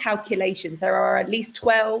my calculations, there are at least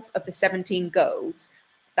 12 of the 17 goals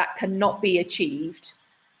that cannot be achieved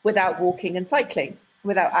without walking and cycling,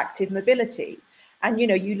 without active mobility. And, you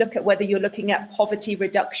know, you look at whether you're looking at poverty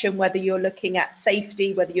reduction, whether you're looking at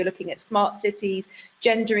safety, whether you're looking at smart cities,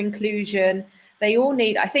 gender inclusion, they all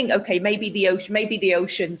need, I think, okay, maybe the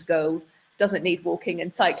oceans goal doesn't need walking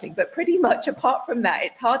and cycling, but pretty much apart from that,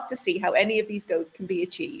 it's hard to see how any of these goals can be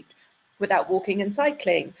achieved without walking and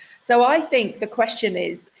cycling. So I think the question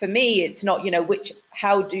is, for me, it's not, you know,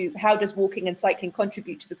 how does walking and cycling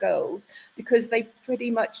contribute to the goals? Because they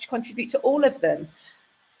pretty much contribute to all of them.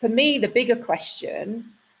 For me, the bigger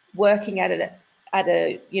question, working at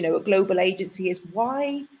a you know, a global agency, is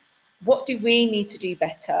what do we need to do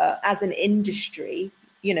better as an industry,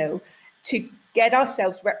 you know, to get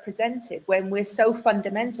ourselves represented when we're so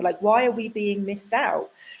fundamental? Like, why are we being missed out?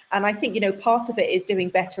 And I think, you know, part of it is doing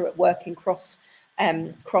better at working cross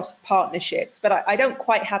partnerships. But I don't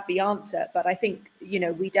quite have the answer. But I think, you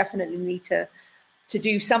know, we definitely need to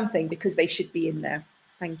do something, because they should be in there.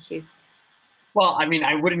 Thank you. Well, I mean,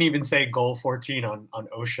 I wouldn't even say goal 14 on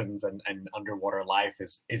oceans and underwater life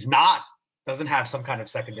doesn't have some kind of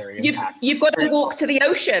secondary impact. You've got to walk to the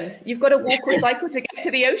ocean. You've got to walk or cycle to get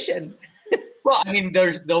to the ocean. Well, I mean,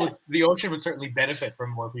 the ocean would certainly benefit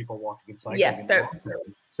from more people walking and cycling. Yeah.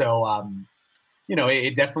 So, you know,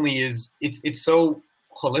 it definitely is. It's so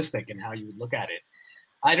holistic in how you would look at it.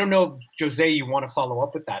 I don't know, José, you want to follow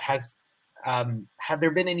up with that? Have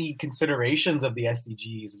there been any considerations of the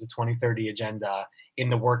SDGs, the 2030 agenda, in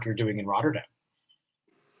the work you're doing in Rotterdam?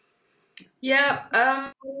 Yeah,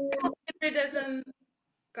 I consider it as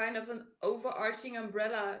kind of an overarching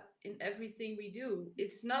umbrella in everything we do.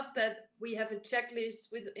 It's not that we have a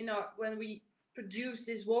checklist when we produce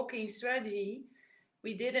this walking strategy,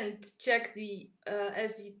 we didn't check the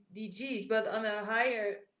SDGs, but on a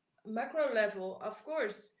higher macro level, of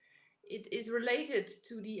course, it is related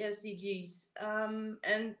to the SDGs.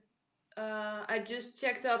 And I just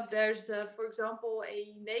checked up, there's, for example,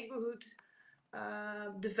 a neighborhood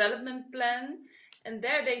development plan, and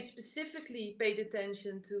there they specifically paid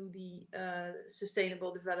attention to the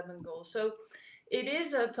Sustainable Development Goals. So it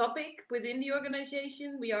is a topic within the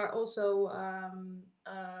organization. We are also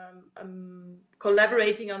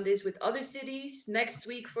collaborating on this with other cities. Next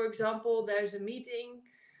week, for example, there's a meeting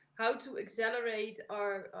how to accelerate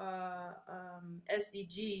our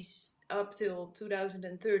SDGs up till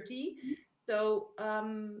 2030. So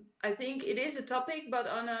I think it is a topic, but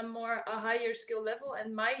on a higher skill level.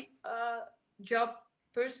 And my job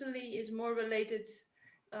personally is more related.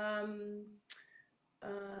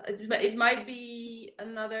 It might be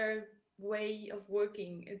another way of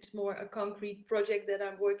working. It's more a concrete project that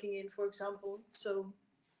I'm working in, for example. So,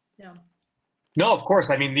 yeah. No, of course.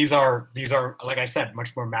 I mean, these are, like I said,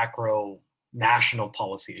 much more macro national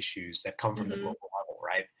policy issues that come from the global level,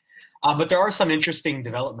 right? But there are some interesting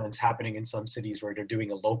developments happening in some cities where they're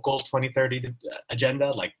doing a local 2030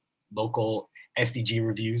 agenda, like local SDG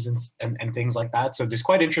reviews and things like that. So there's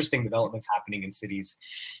quite interesting developments happening in cities.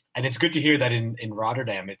 And it's good to hear that in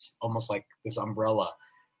Rotterdam, it's almost like this umbrella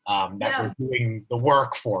that we're doing the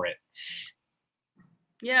work for it.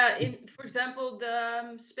 Yeah, for example,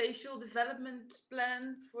 the spatial development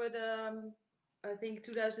plan for the, I think,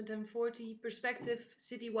 2040 perspective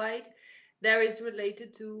citywide, there is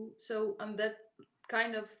related to, so on that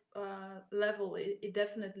kind of level, it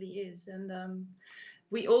definitely is. And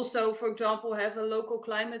we also, for example, have a local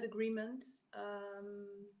climate agreement.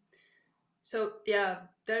 So yeah,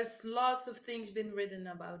 there's lots of things been written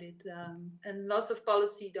about it, and lots of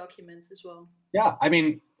policy documents as well. Yeah, I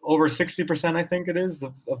mean, over 60%, I think it is,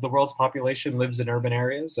 of the world's population lives in urban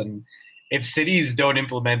areas. And if cities don't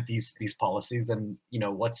implement these policies, then, you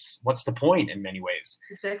know, what's the point in many ways?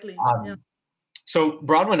 Exactly. Yeah. So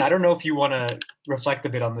Bronwen, I don't know if you want to reflect a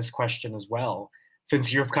bit on this question as well,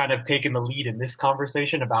 since you've kind of taken the lead in this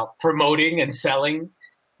conversation about promoting and selling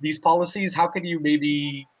these policies. How can you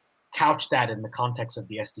maybe couch that in the context of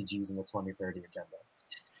the SDGs and the 2030 agenda?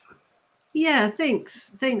 Yeah,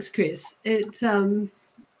 thanks, Chris.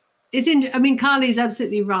 I mean, Carly's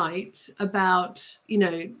absolutely right about, you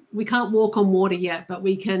know, we can't walk on water yet, but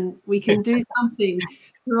we can do something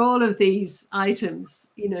for all of these items,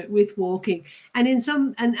 you know, with walking. And in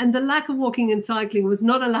some, and the lack of walking and cycling was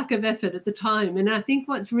not a lack of effort at the time. And I think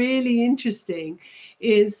what's really interesting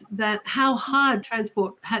is that how hard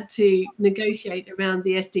transport had to negotiate around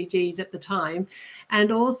the SDGs at the time,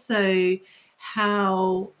 and also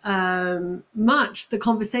how much the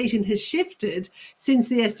conversation has shifted since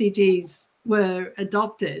the SDGs were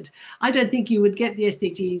adopted. I don't think you would get the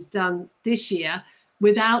SDGs done this year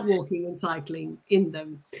without walking and cycling in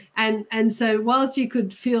them. And so whilst you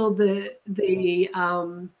could feel the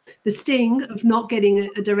sting of not getting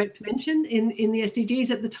a direct mention in the SDGs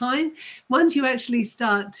at the time, once you actually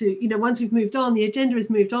start to, you know, once we've moved on, the agenda has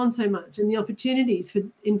moved on so much, and the opportunities for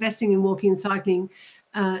investing in walking and cycling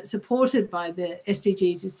supported by the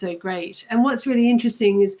SDGs is so great. And what's really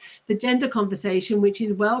interesting is the gender conversation, which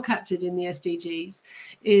is well captured in the SDGs,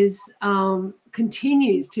 is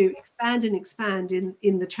continues to expand and expand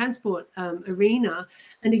in the transport arena.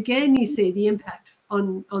 And again, you see the impact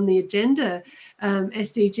on the agenda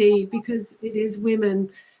SDG, because it is women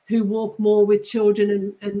who walk more with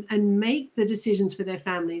children and make the decisions for their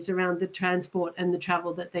families around the transport and the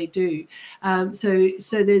travel that they do. So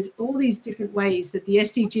there's all these different ways that the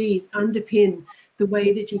SDGs underpin the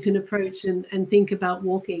way that you can approach and think about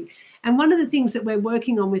walking. And one of the things that we're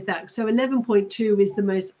working on with that, so 11.2 is the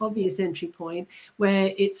most obvious entry point,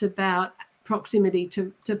 where it's about proximity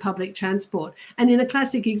to public transport. And in a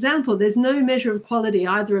classic example, there's no measure of quality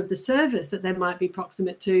either of the service that they might be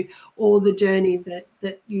proximate to or the journey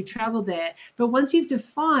that you travel there. But once you've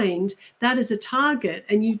defined that as a target,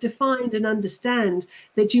 and you've defined and understand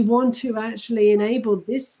that you want to actually enable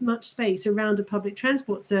this much space around a public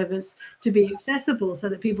transport service to be accessible so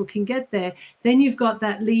that people can get there, then you've got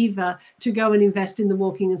that lever to go and invest in the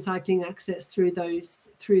walking and cycling access through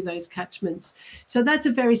those catchments. So that's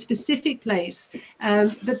a very specific place.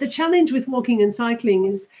 But the challenge with walking and cycling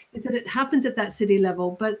is that it happens at that city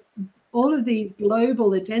level, but all of these global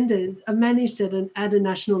agendas are managed at a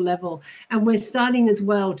national level. And we're starting as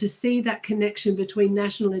well to see that connection between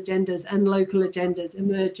national agendas and local agendas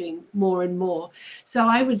emerging more and more. So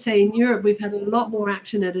I would say in Europe, we've had a lot more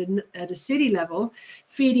action at a city level,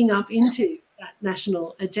 feeding up into that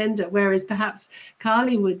national agenda, whereas perhaps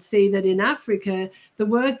Carly would see that in Africa, the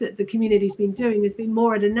work that the community's been doing has been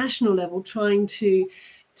more at a national level, trying to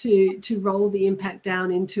roll the impact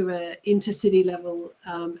down into a inter-city level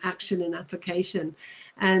action and application.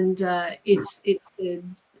 And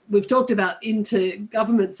we've talked about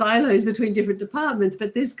inter-government silos between different departments,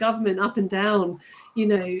 but this government up and down, you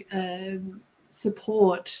know,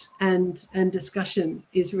 support and discussion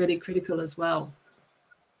is really critical as well.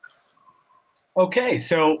 Okay,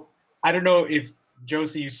 so I don't know if,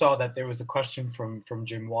 José, you saw that there was a question from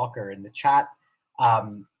Jim Walker in the chat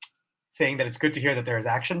saying that it's good to hear that there's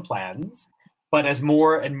action plans, but as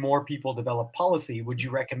more and more people develop policy, would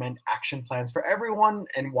you recommend action plans for everyone,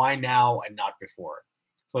 and why now and not before?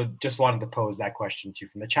 So just wanted to pose that question to you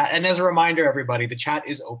from the chat. And as a reminder, everybody, the chat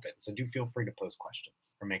is open, so do feel free to post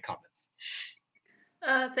questions or make comments.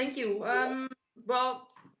 Thank you. Well,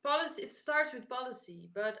 policy, it starts with policy,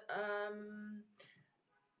 but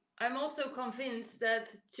I'm also convinced that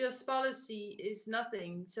just policy is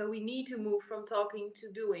nothing. So we need to move from talking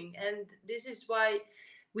to doing. And this is why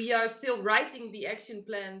we are still writing the action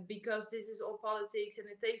plan, because this is all politics and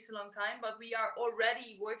it takes a long time, but we are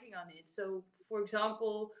already working on it. So, for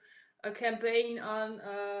example, a campaign on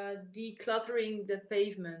decluttering the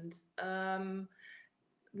pavement,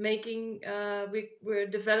 we're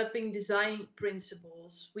developing design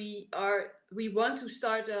principles. We want to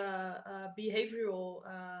start a behavioral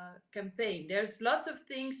campaign. There's lots of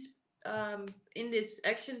things in this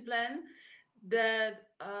action plan that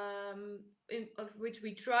of which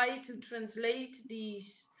we try to translate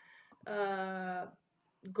these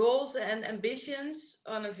goals and ambitions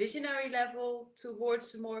on a visionary level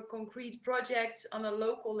towards more concrete projects on a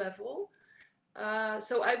local level.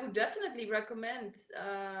 So I would definitely recommend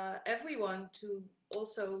everyone to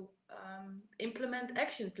also implement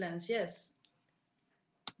action plans, yes.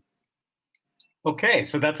 Okay,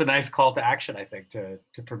 so that's a nice call to action, I think, to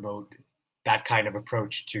promote that kind of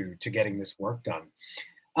approach to getting this work done.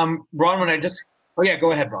 Bronwen, oh yeah,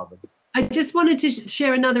 go ahead, Bronwen. I just wanted to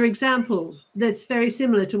share another example that's very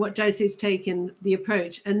similar to what José's taken the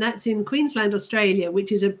approach, and that's in Queensland, Australia,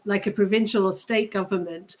 which is like a provincial or state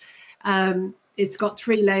government. It's got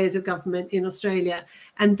 3 layers of government in Australia,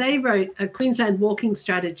 and they wrote a Queensland walking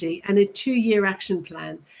strategy and a 2-year action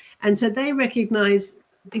plan. And so they recognise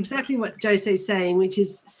exactly what José's saying, which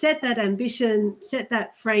is set that ambition, set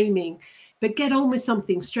that framing, but get on with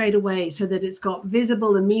something straight away so that it's got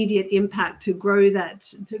visible, immediate impact to grow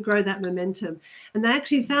that momentum. And they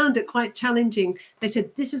actually found it quite challenging. They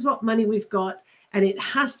said, this is what money we've got, and it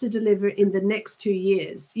has to deliver in the next 2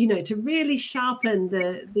 years, you know, to really sharpen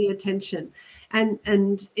the attention.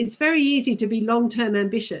 And it's very easy to be long-term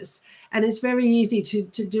ambitious, and it's very easy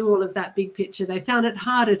to do all of that big picture. They found it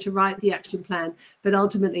harder to write the action plan, but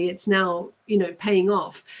ultimately it's now, you know, paying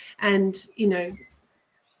off. And, you know,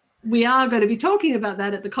 we are going to be talking about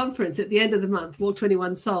that at the conference at the end of the month, Walk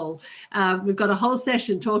 21 Seoul. We've got a whole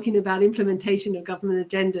session talking about implementation of government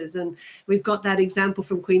agendas, and we've got that example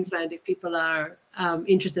from Queensland if people are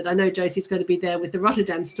interested. I know Josie's going to be there with the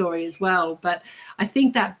Rotterdam story as well, but I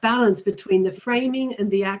think that balance between the framing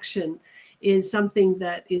and the action is something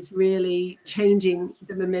that is really changing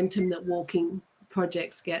the momentum that walking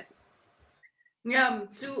projects get. Yeah,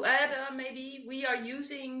 to add, maybe we are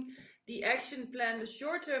using the action plan, the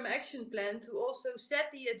short-term action plan, to also set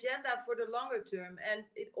the agenda for the longer term, and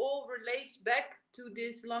it all relates back to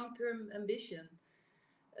this long-term ambition.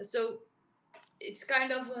 So it's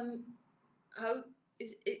kind of an, how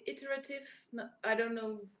is it, iterative? No, I don't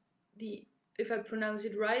know if I pronounce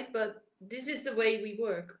it right, but this is the way we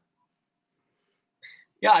work.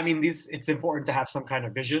 Yeah, I mean, it's important to have some kind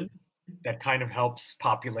of vision that kind of helps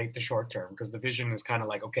populate the short term, because the vision is kind of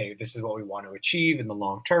like, okay, this is what we want to achieve in the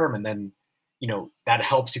long term, and then, you know, that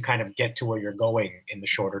helps you kind of get to where you're going in the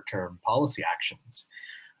shorter term policy actions.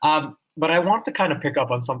 But I want to kind of pick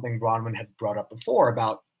up on something Bronwen had brought up before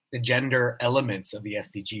about the gender elements of the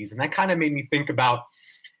SDGs, and that kind of made me think about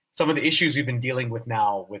some of the issues we've been dealing with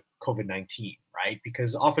now with COVID-19, right?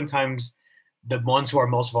 Because oftentimes the ones who are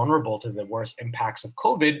most vulnerable to the worst impacts of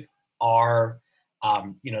COVID are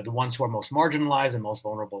you know, the ones who are most marginalized and most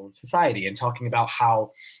vulnerable in society, and talking about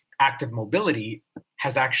how active mobility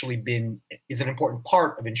is an important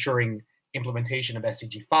part of ensuring implementation of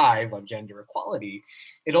SDG 5 on gender equality.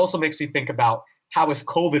 It also makes me think about how has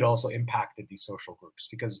COVID also impacted these social groups,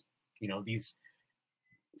 because, you know, these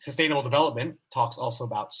sustainable development talks also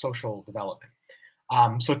about social development.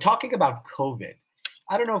 So talking about COVID,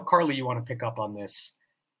 I don't know if Carly, you want to pick up on this,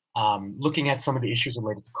 looking at some of the issues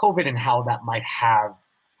related to COVID and how that might have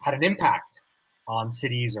had an impact on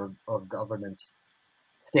cities or governments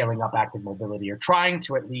scaling up active mobility, or trying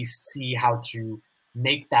to at least see how to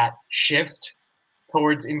make that shift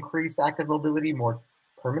towards increased active mobility more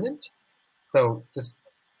permanent. So just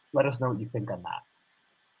let us know what you think on that.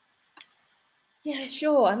 Yeah,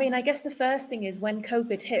 sure. I mean, I guess the first thing is when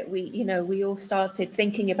COVID hit, we all started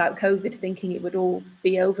thinking about COVID, thinking it would all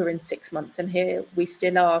be over in 6 months. And here we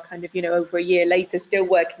still are kind of, over a year later, still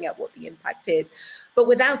working out what the impact is. But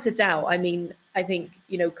without a doubt, I mean, I think,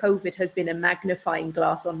 COVID has been a magnifying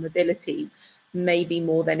glass on mobility, maybe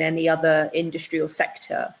more than any other industry or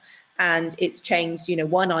sector. And it's changed,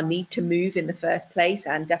 one, our need to move in the first place,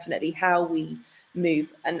 and definitely how we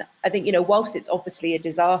move. And I think, whilst it's obviously a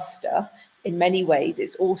disaster, in many ways,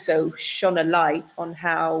 it's also shone a light on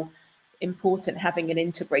how important having an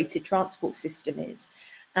integrated transport system is.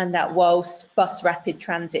 And that whilst bus rapid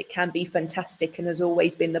transit can be fantastic and has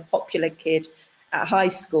always been the popular kid at high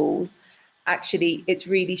school, actually, it's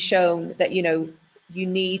really shown that, you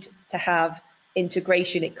need to have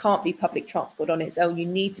integration. It can't be public transport on its own. You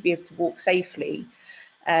need to be able to walk safely.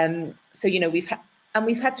 So,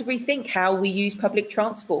 we've had to rethink how we use public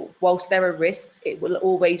transport. Whilst there are risks, it will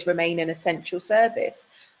always remain an essential service.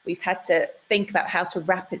 We've had to think about how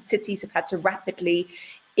cities have had to rapidly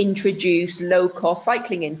introduce low-cost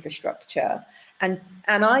cycling infrastructure. And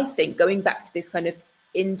I think going back to this kind of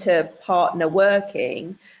inter-partner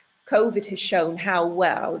working, COVID has shown how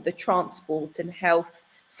well the transport and health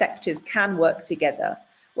sectors can work together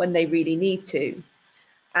when they really need to.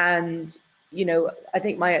 And I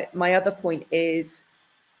think my other point is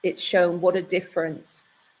it's shown what a difference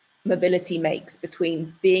mobility makes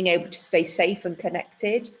between being able to stay safe and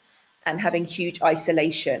connected and having huge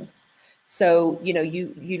isolation. So,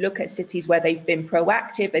 you look at cities where they've been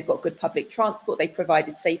proactive, they've got good public transport, they've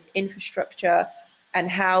provided safe infrastructure, and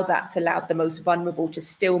how that's allowed the most vulnerable to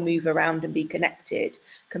still move around and be connected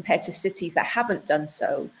compared to cities that haven't done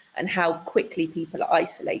so, and how quickly people are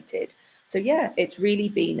isolated. So yeah, it's really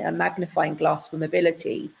been a magnifying glass for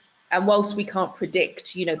mobility. And whilst we can't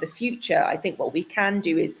predict, the future, I think what we can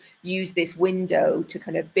do is use this window to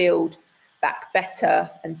kind of build back better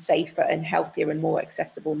and safer and healthier and more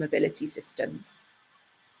accessible mobility systems.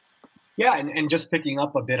 Yeah, and just picking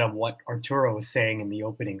up a bit of what Arturo was saying in the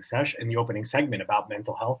opening segment about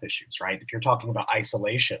mental health issues, right? If you're talking about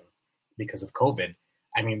isolation because of COVID,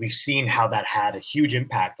 I mean, we've seen how that had a huge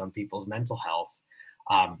impact on people's mental health.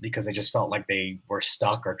 because they just felt like they were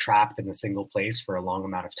stuck or trapped in a single place for a long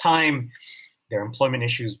amount of time. Their employment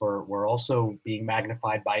issues were also being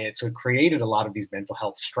magnified by it. So it created a lot of these mental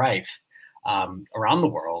health strife around the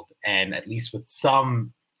world, and at least with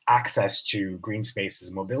some access to green spaces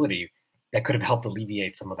and mobility, that could have helped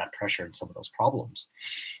alleviate some of that pressure and some of those problems.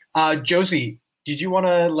 José, did you want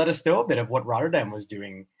to let us know a bit of what Rotterdam was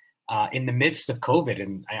doing in the midst of COVID?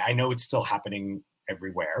 And I know it's still happening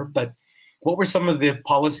everywhere, but what were some of the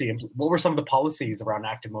policies around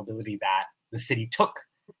active mobility that the city took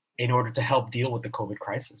in order to help deal with the COVID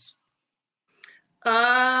crisis?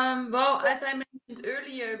 Well, as I mentioned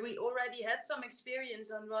earlier, we already had some experience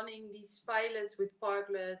on running these pilots with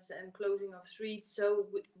parklets and closing of streets. So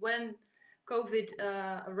when COVID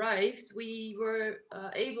arrived, we were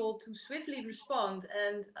able to swiftly respond.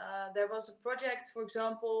 And there was a project, for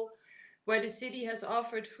example, where the city has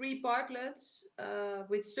offered free parklets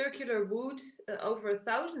with circular wood, over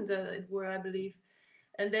 1,000 it were, I believe.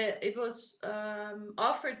 And it was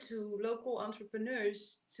offered to local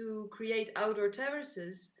entrepreneurs to create outdoor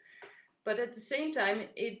terraces. But at the same time,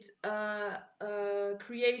 it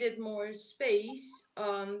created more space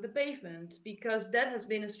on the pavement, because that has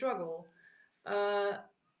been a struggle.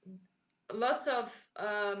 Lots of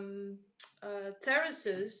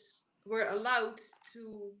terraces were allowed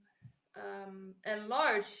to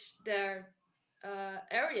enlarge their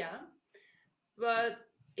area, but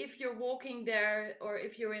if you're walking there or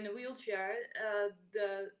if you're in a wheelchair,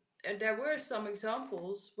 there were some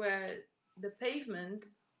examples where the pavement,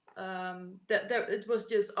 it was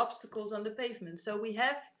just obstacles on the pavement. So we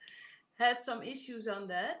have had some issues on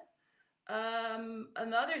that.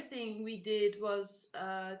 Another thing we did was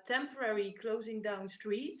temporary closing down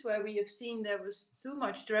streets where we have seen there was too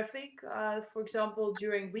much traffic, for example,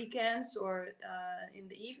 during weekends or in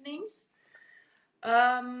the evenings.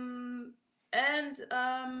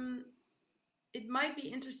 It might be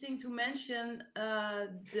interesting to mention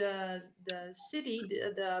the city,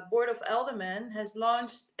 the Board of Aldermen has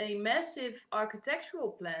launched a massive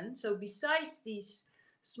architectural plan. So besides these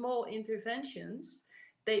small interventions,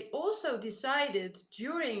 they also decided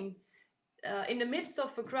during, in the midst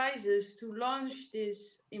of a crisis, to launch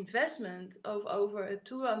this investment of over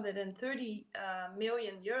 230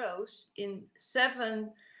 million euros in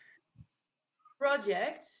 7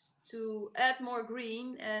 projects to add more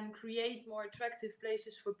green and create more attractive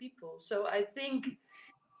places for people. So I think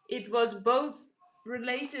it was both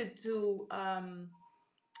related to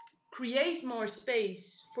create more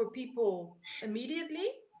space for people immediately,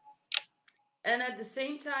 and at the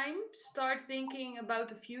same time start thinking about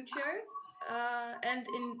the future and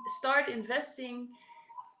start investing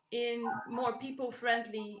in more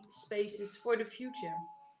people-friendly spaces for the future.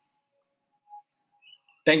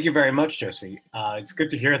 Thank you very much, José. It's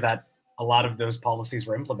good to hear that a lot of those policies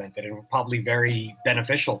were implemented and were probably very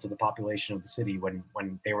beneficial to the population of the city when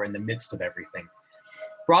they were in the midst of everything.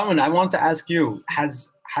 Bronwen, I want to ask you,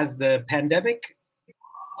 has the pandemic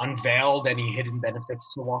unveiled any hidden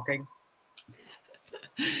benefits to walking?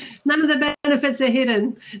 None of the benefits are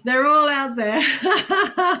hidden. They're all out there.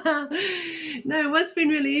 No, what's been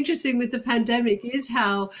really interesting with the pandemic is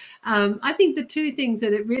how I think the two things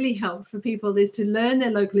that it really helped for people is to learn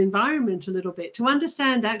their local environment a little bit, to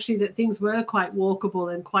understand actually that things were quite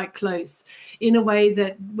walkable and quite close, in a way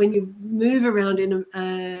that when you move around in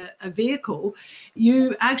a vehicle,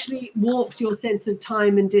 you actually warps your sense of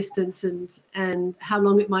time and distance and how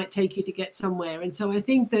long it might take you to get somewhere. And so I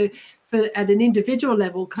think that at an individual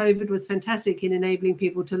level, COVID was fantastic in enabling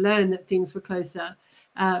people to learn that things were closer,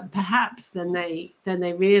 perhaps, than they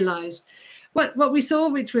realized. What we saw,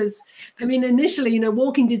 which was, I mean, initially,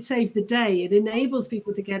 walking did save the day. It enables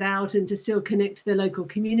people to get out and to still connect to their local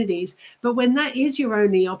communities. But when that is your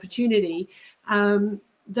only opportunity,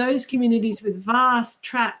 those communities with vast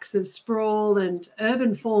tracts of sprawl and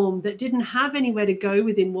urban form that didn't have anywhere to go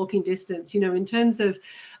within walking distance, in terms of,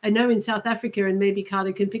 I know in South Africa, and maybe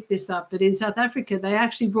Carla can pick this up, but in South Africa, they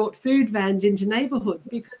actually brought food vans into neighborhoods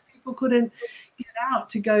because people couldn't get out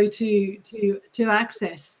to go to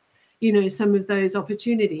access, some of those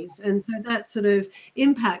opportunities. And so that sort of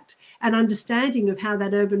impact and understanding of how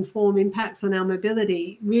that urban form impacts on our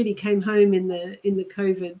mobility really came home in the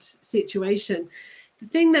COVID situation. The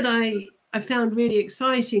thing that I found really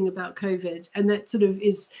exciting about COVID, and that sort of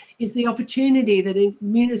is the opportunity that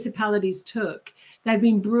municipalities took. They've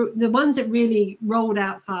been the ones that really rolled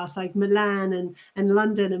out fast, like Milan and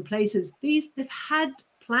London and places. They've had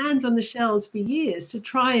plans on the shelves for years to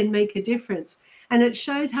try and make a difference. And it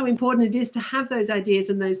shows how important it is to have those ideas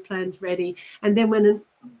and those plans ready. And then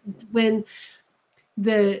when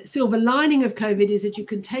the silver lining of COVID is that you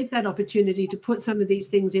can take that opportunity to put some of these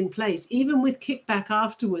things in place. Even with kickback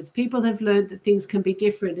afterwards, people have learned that things can be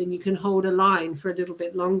different and you can hold a line for a little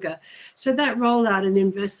bit longer. So that rollout and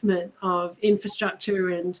investment of infrastructure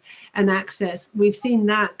and access, we've seen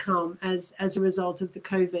that come as a result of the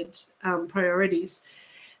COVID priorities.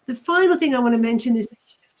 The final thing I want to mention is the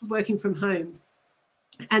shift to working from home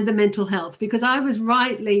and the mental health, because I was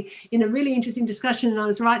rightly in a really interesting discussion, and I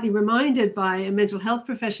was rightly reminded by a mental health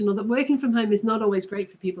professional that working from home is not always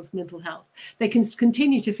great for people's mental health. They can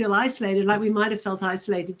continue to feel isolated, like we might have felt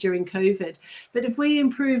isolated during COVID. But if we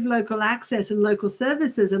improve local access and local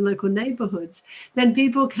services and local neighborhoods, then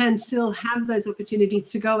people can still have those opportunities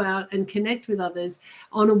to go out and connect with others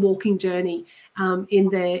on a walking journey in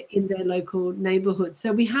their local neighborhood.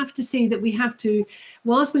 So we have to see that we have to,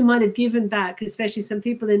 whilst we might have given back, especially some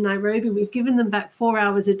people in Nairobi, we've given them back 4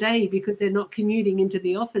 hours a day because they're not commuting into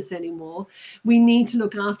the office anymore. We need to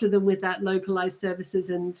look after them with that localized services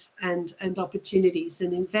and opportunities,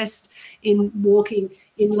 and invest in walking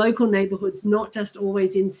in local neighborhoods, not just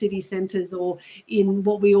always in city centers or in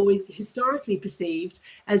what we always historically perceived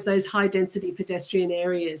as those high density pedestrian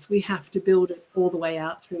areas. We have to build it all the way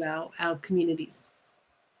out through our communities.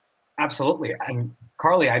 Absolutely. And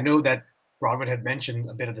Carly, I know that Bronwen had mentioned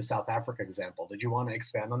a bit of the South Africa example. Did you want to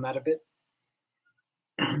expand on that a bit?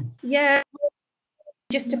 Yeah,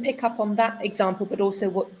 just to pick up on that example, but also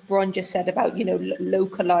what Bron just said about,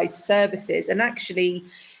 localized services. And actually,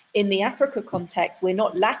 in the Africa context, we're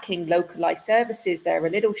not lacking localized services. There are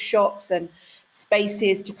little shops and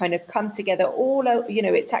spaces to kind of come together.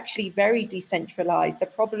 It's actually very decentralized. The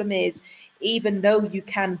problem is, even though you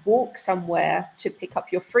can walk somewhere to pick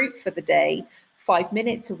up your fruit for the day, 5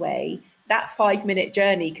 minutes away, that 5-minute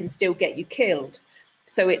journey can still get you killed.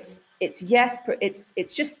 So it's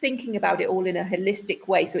just thinking about it all in a holistic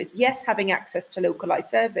way. So it's, yes, having access to localized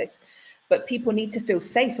service, but people need to feel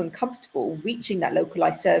safe and comfortable reaching that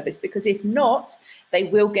localized service, because if not, they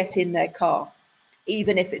will get in their car,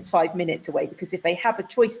 even if it's 5 minutes away, because if they have a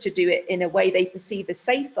choice to do it in a way they perceive as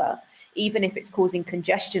safer, even if it's causing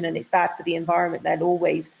congestion and it's bad for the environment, they'll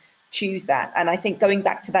always choose that. And I think going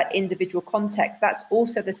back to that individual context, that's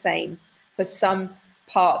also the same for some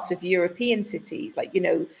parts of European cities. Like,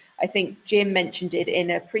 I think Jim mentioned it in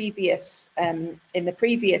the previous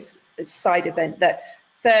side event that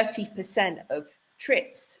 30% of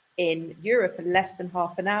trips in Europe are less than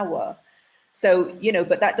half an hour. So,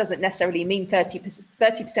 but that doesn't necessarily mean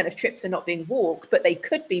 30% of trips are not being walked, but they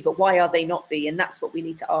could be, but why are they not be? And that's what we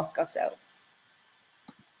need to ask ourselves.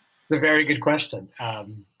 It's a very good question.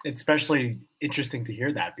 It's especially interesting to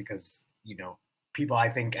hear that because, people, I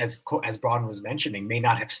think, as Bron was mentioning, may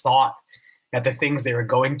not have thought that the things they were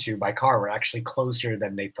going to by car were actually closer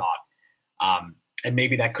than they thought. And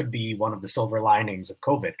maybe that could be one of the silver linings of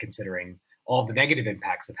COVID, considering all of the negative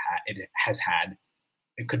impacts it has had.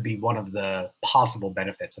 It could be one of the possible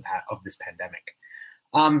benefits of this pandemic.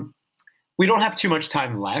 We don't have too much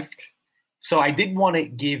time left, so I did want to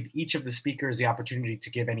give each of the speakers the opportunity to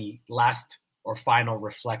give any last or final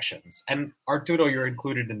reflections. And Arturo, you're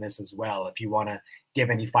included in this as well, if you want to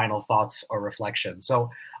give any final thoughts or reflections.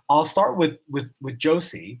 So I'll start with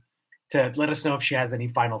José to let us know if she has any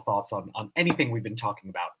final thoughts on anything we've been talking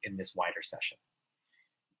about in this wider session.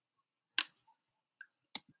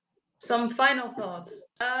 Some final thoughts.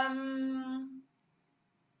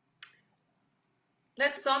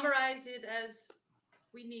 Let's summarize it as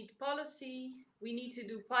we need policy, we need to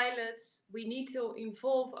do pilots, we need to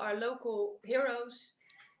involve our local heroes,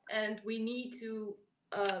 and we need to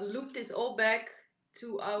loop this all back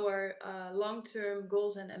to our long-term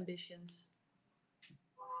goals and ambitions.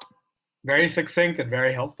 Very succinct and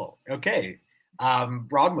very helpful. Okay,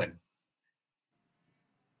 Bronwen.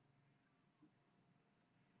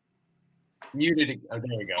 Muted. Oh,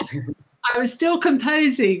 there we go. I was still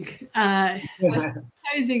composing.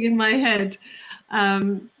 Composing in my head.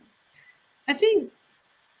 I think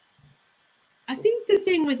the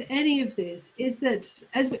thing with any of this is that,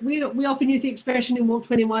 as we often use the expression in Walk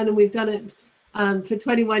 21, and we've done it for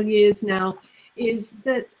 21 years now, is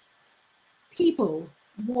that people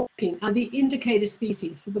walking are the indicator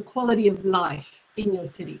species for the quality of life in your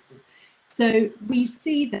cities. So we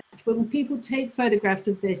see that when people take photographs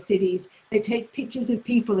of their cities, they take pictures of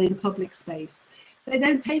people in public space. They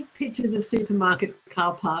don't take pictures of supermarket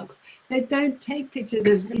car parks. They don't take pictures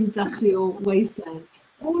of industrial wastelands.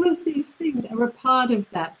 All of these things are a part of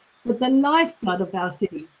that. But the lifeblood of our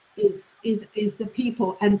cities is the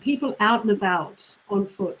people, and people out and about on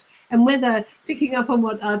foot. And whether, picking up on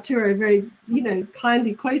what Arturo very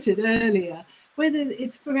kindly quoted earlier, whether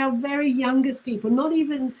it's for our very youngest people, not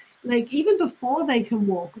even like even before they can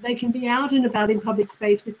walk, they can be out and about in public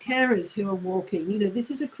space with carers who are walking. You know,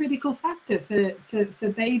 this is a critical factor for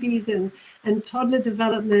babies and toddler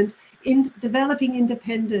development, in developing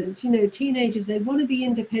independence. You know, teenagers, they want to be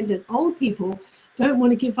independent. Old people don't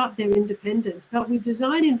want to give up their independence, but we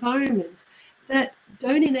design environments that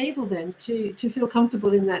don't enable them to feel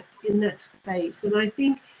comfortable in that space. And I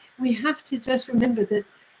think we have to just remember that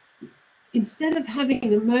instead of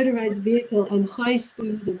having a motorized vehicle and high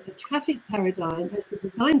speed and a traffic paradigm as the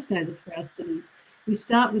design standard for our cities, we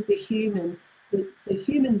start with the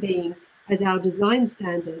human being as our design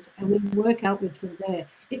standard, and we work outwards from there.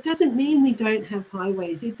 It doesn't mean we don't have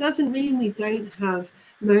highways. It doesn't mean we don't have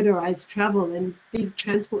motorized travel and big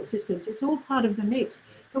transport systems. It's all part of the mix.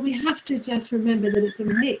 But we have to just remember that it's a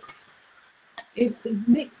mix. It's a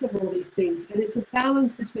mix of all these things, and it's a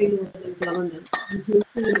balance between all of these elements, and to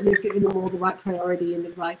ensure that we're giving them all the right priority in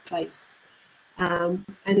the right place. And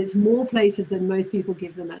it's more places than most people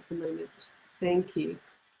give them at the moment. Thank you.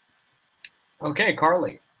 Okay,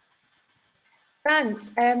 Carly.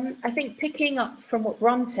 Thanks. I think picking up from what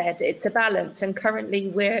Ron said, it's a balance, and currently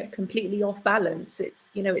we're completely off balance. It's,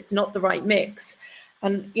 you know, it's not the right mix.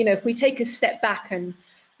 And, you know, if we take a step back and,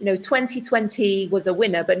 you know, 2020 was a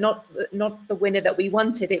winner, but not the winner that we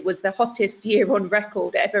wanted. It was the hottest year on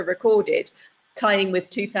record ever recorded, tying with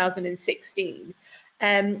 2016.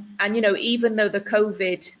 And, you know, even though the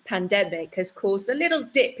COVID pandemic has caused a little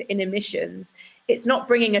dip in emissions, it's not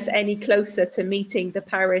bringing us any closer to meeting the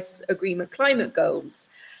Paris Agreement climate goals.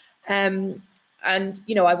 And,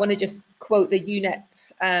 you know, I want to just quote the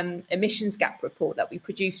UNEP emissions gap report that we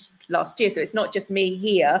produced last year. So it's not just me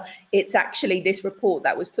here, it's actually this report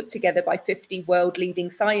that was put together by 50 world leading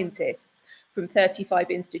scientists from 35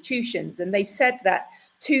 institutions. And they've said that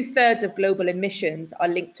 2/3 of global emissions are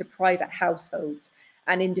linked to private households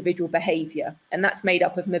and individual behaviour. And that's made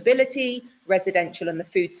up of mobility, residential and the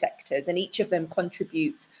food sectors. And each of them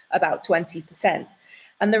contributes about 20%.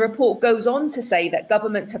 And the report goes on to say that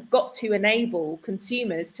governments have got to enable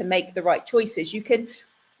consumers to make the right choices. You can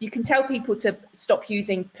tell people to stop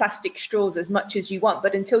using plastic straws as much as you want,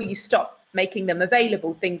 but until you stop making them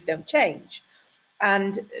available, things don't change.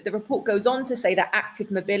 And the report goes on to say that active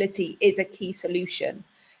mobility is a key solution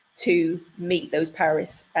to meet those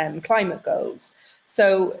Paris climate goals.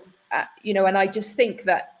 So, you know, and I just think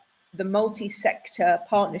that the multi-sector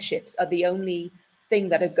partnerships are the only thing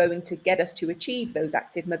that are going to get us to achieve those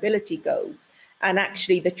active mobility goals. And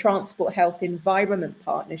actually the Transport Health Environment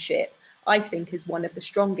Partnership, I think, is one of the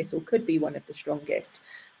strongest, or could be one of the strongest.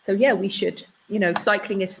 So yeah, we should, you know,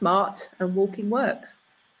 cycling is smart and walking works.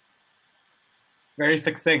 Very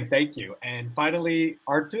succinct, thank you. And finally,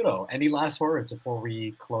 Arturo, any last words before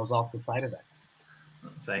we close off the side of it?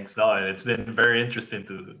 Thanks, no, it's been very interesting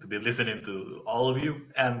to be listening to all of you.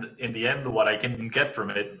 And in the end, what I can get from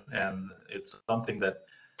it, and it's something that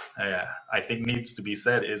I think needs to be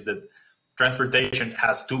said, is that transportation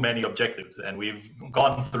has too many objectives, and we've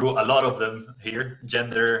gone through a lot of them here: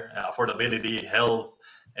 gender, affordability, health,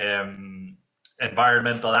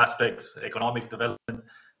 environmental aspects, economic development.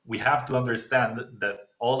 We have to understand that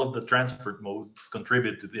all of the transport modes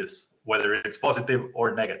contribute to this, whether it's positive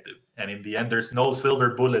or negative. And in the end, there's no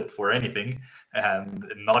silver bullet for anything, and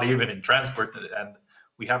not even in transport. And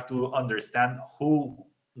we have to understand who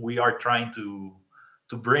we are trying to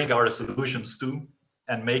bring our solutions to,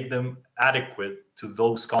 and make them adequate to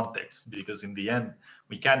those contexts. Because in the end,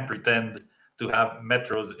 we can't pretend to have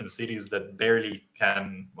metros in cities that barely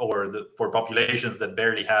can, or for populations that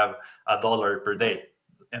barely have $1 per day,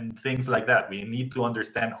 and things like that. We need to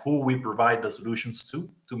understand who we provide the solutions to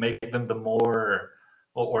make them the more,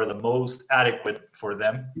 or the most adequate for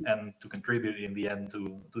them, and to contribute in the end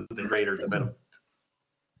to the greater development,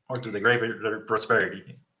 or to the greater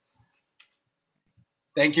prosperity.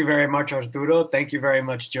 Thank you very much, Arturo. Thank you very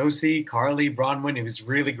much, José, Carly, Bronwen. It was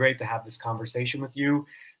really great to have this conversation with you,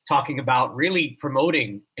 talking about really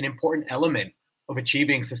promoting an important element of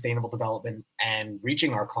achieving sustainable development and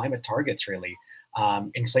reaching our climate targets, really,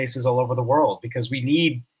 in places all over the world, because we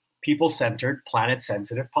need people-centered,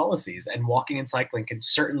 planet-sensitive policies, and walking and cycling can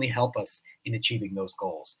certainly help us in achieving those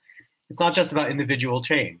goals. It's not just about individual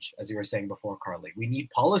change, as you were saying before, Carly. We need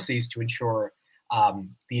policies to ensure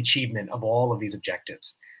the achievement of all of these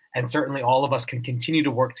objectives. And certainly all of us can continue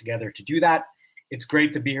to work together to do that. It's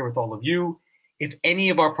great to be here with all of you. If any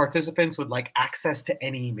of our participants would like access to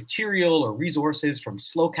any material or resources from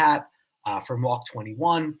SLOCAT, from Walk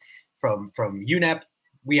 21, from UNEP,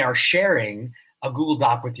 we are sharing a Google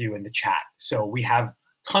Doc with you in the chat. So we have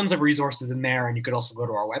tons of resources in there, and you could also go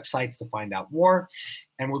to our websites to find out more,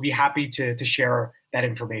 and we'll be happy to share that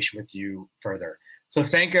information with you further. So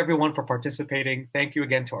thank you everyone for participating. Thank you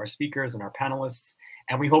again to our speakers and our panelists.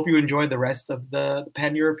 And we hope you enjoyed the rest of the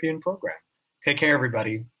Pan-European program. Take care,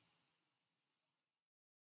 everybody.